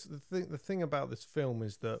 because the thing about this film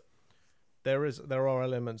is that there are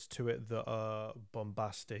elements to it that are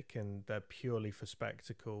bombastic and they're purely for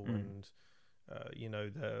spectacle and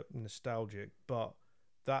they're nostalgic. But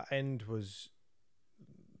that end was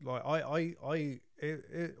like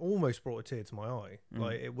it almost brought a tear to my eye.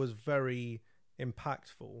 Like, it was very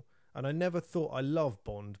impactful, and I never thought I love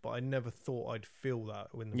Bond, but I never thought I'd feel that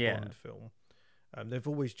in the Bond film. They've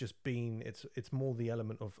always just been. It's more the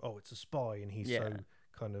element of it's a spy and he's so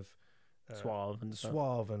kind of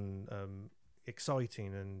suave and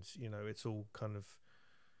exciting, and it's all kind of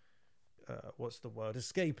what's the word?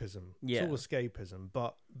 Escapism. Yeah, it's all escapism.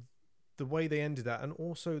 But the way they ended that, and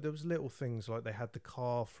also there was little things like they had the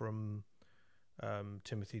car from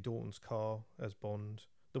Timothy Dalton's car as Bond,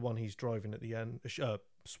 the one he's driving at the end.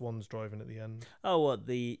 Swan's driving at the end. Oh, what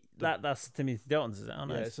that's Timothy Dalton's, is it? Oh,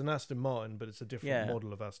 nice. Yeah, it's an Aston Martin, but it's a different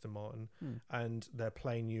model of Aston Martin. And they're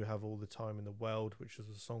playing "You Have All the Time in the World," which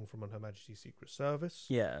is a song from On Her Majesty's Secret Service.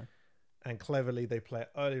 Yeah. And cleverly, they play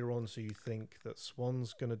it earlier on, so you think that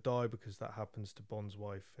Swan's gonna die because that happens to Bond's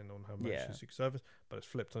wife in On Her Majesty's Secret Service, but it's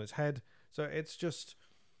flipped on its head. So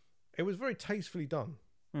it was very tastefully done.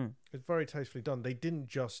 It's very tastefully done. They didn't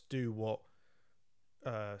just do what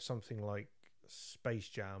something like Space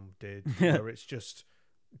Jam did, where it's just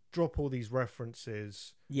drop all these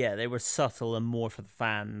references. Yeah, they were subtle and more for the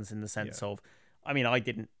fans in the sense of, I mean, I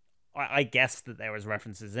guessed that there was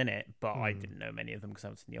references in it, but I didn't know many of them because I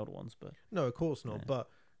haven't seen the old ones. But no, of course not. But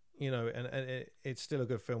and it's still a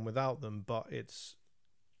good film without them. But it's,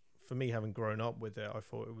 for me, having grown up with it, I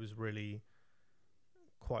thought it was really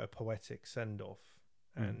quite a poetic send off.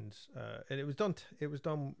 And it was done. It was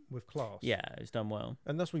done with class. Yeah, it was done well.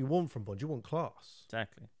 And that's what you want from Bond. You want class.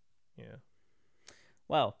 Exactly. Yeah.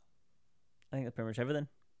 Well, I think that's pretty much everything.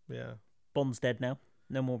 Yeah. Bond's dead now.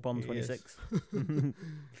 No more Bond 26.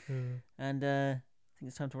 And I think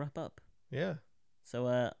it's time to wrap up. Yeah. So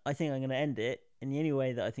I think I'm going to end it in the only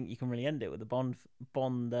way that I think you can really end it, with the Bond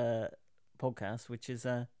podcast, which is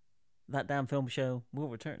That Damn Film Show will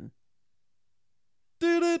return.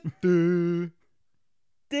 Do-do-do.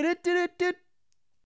 Did it.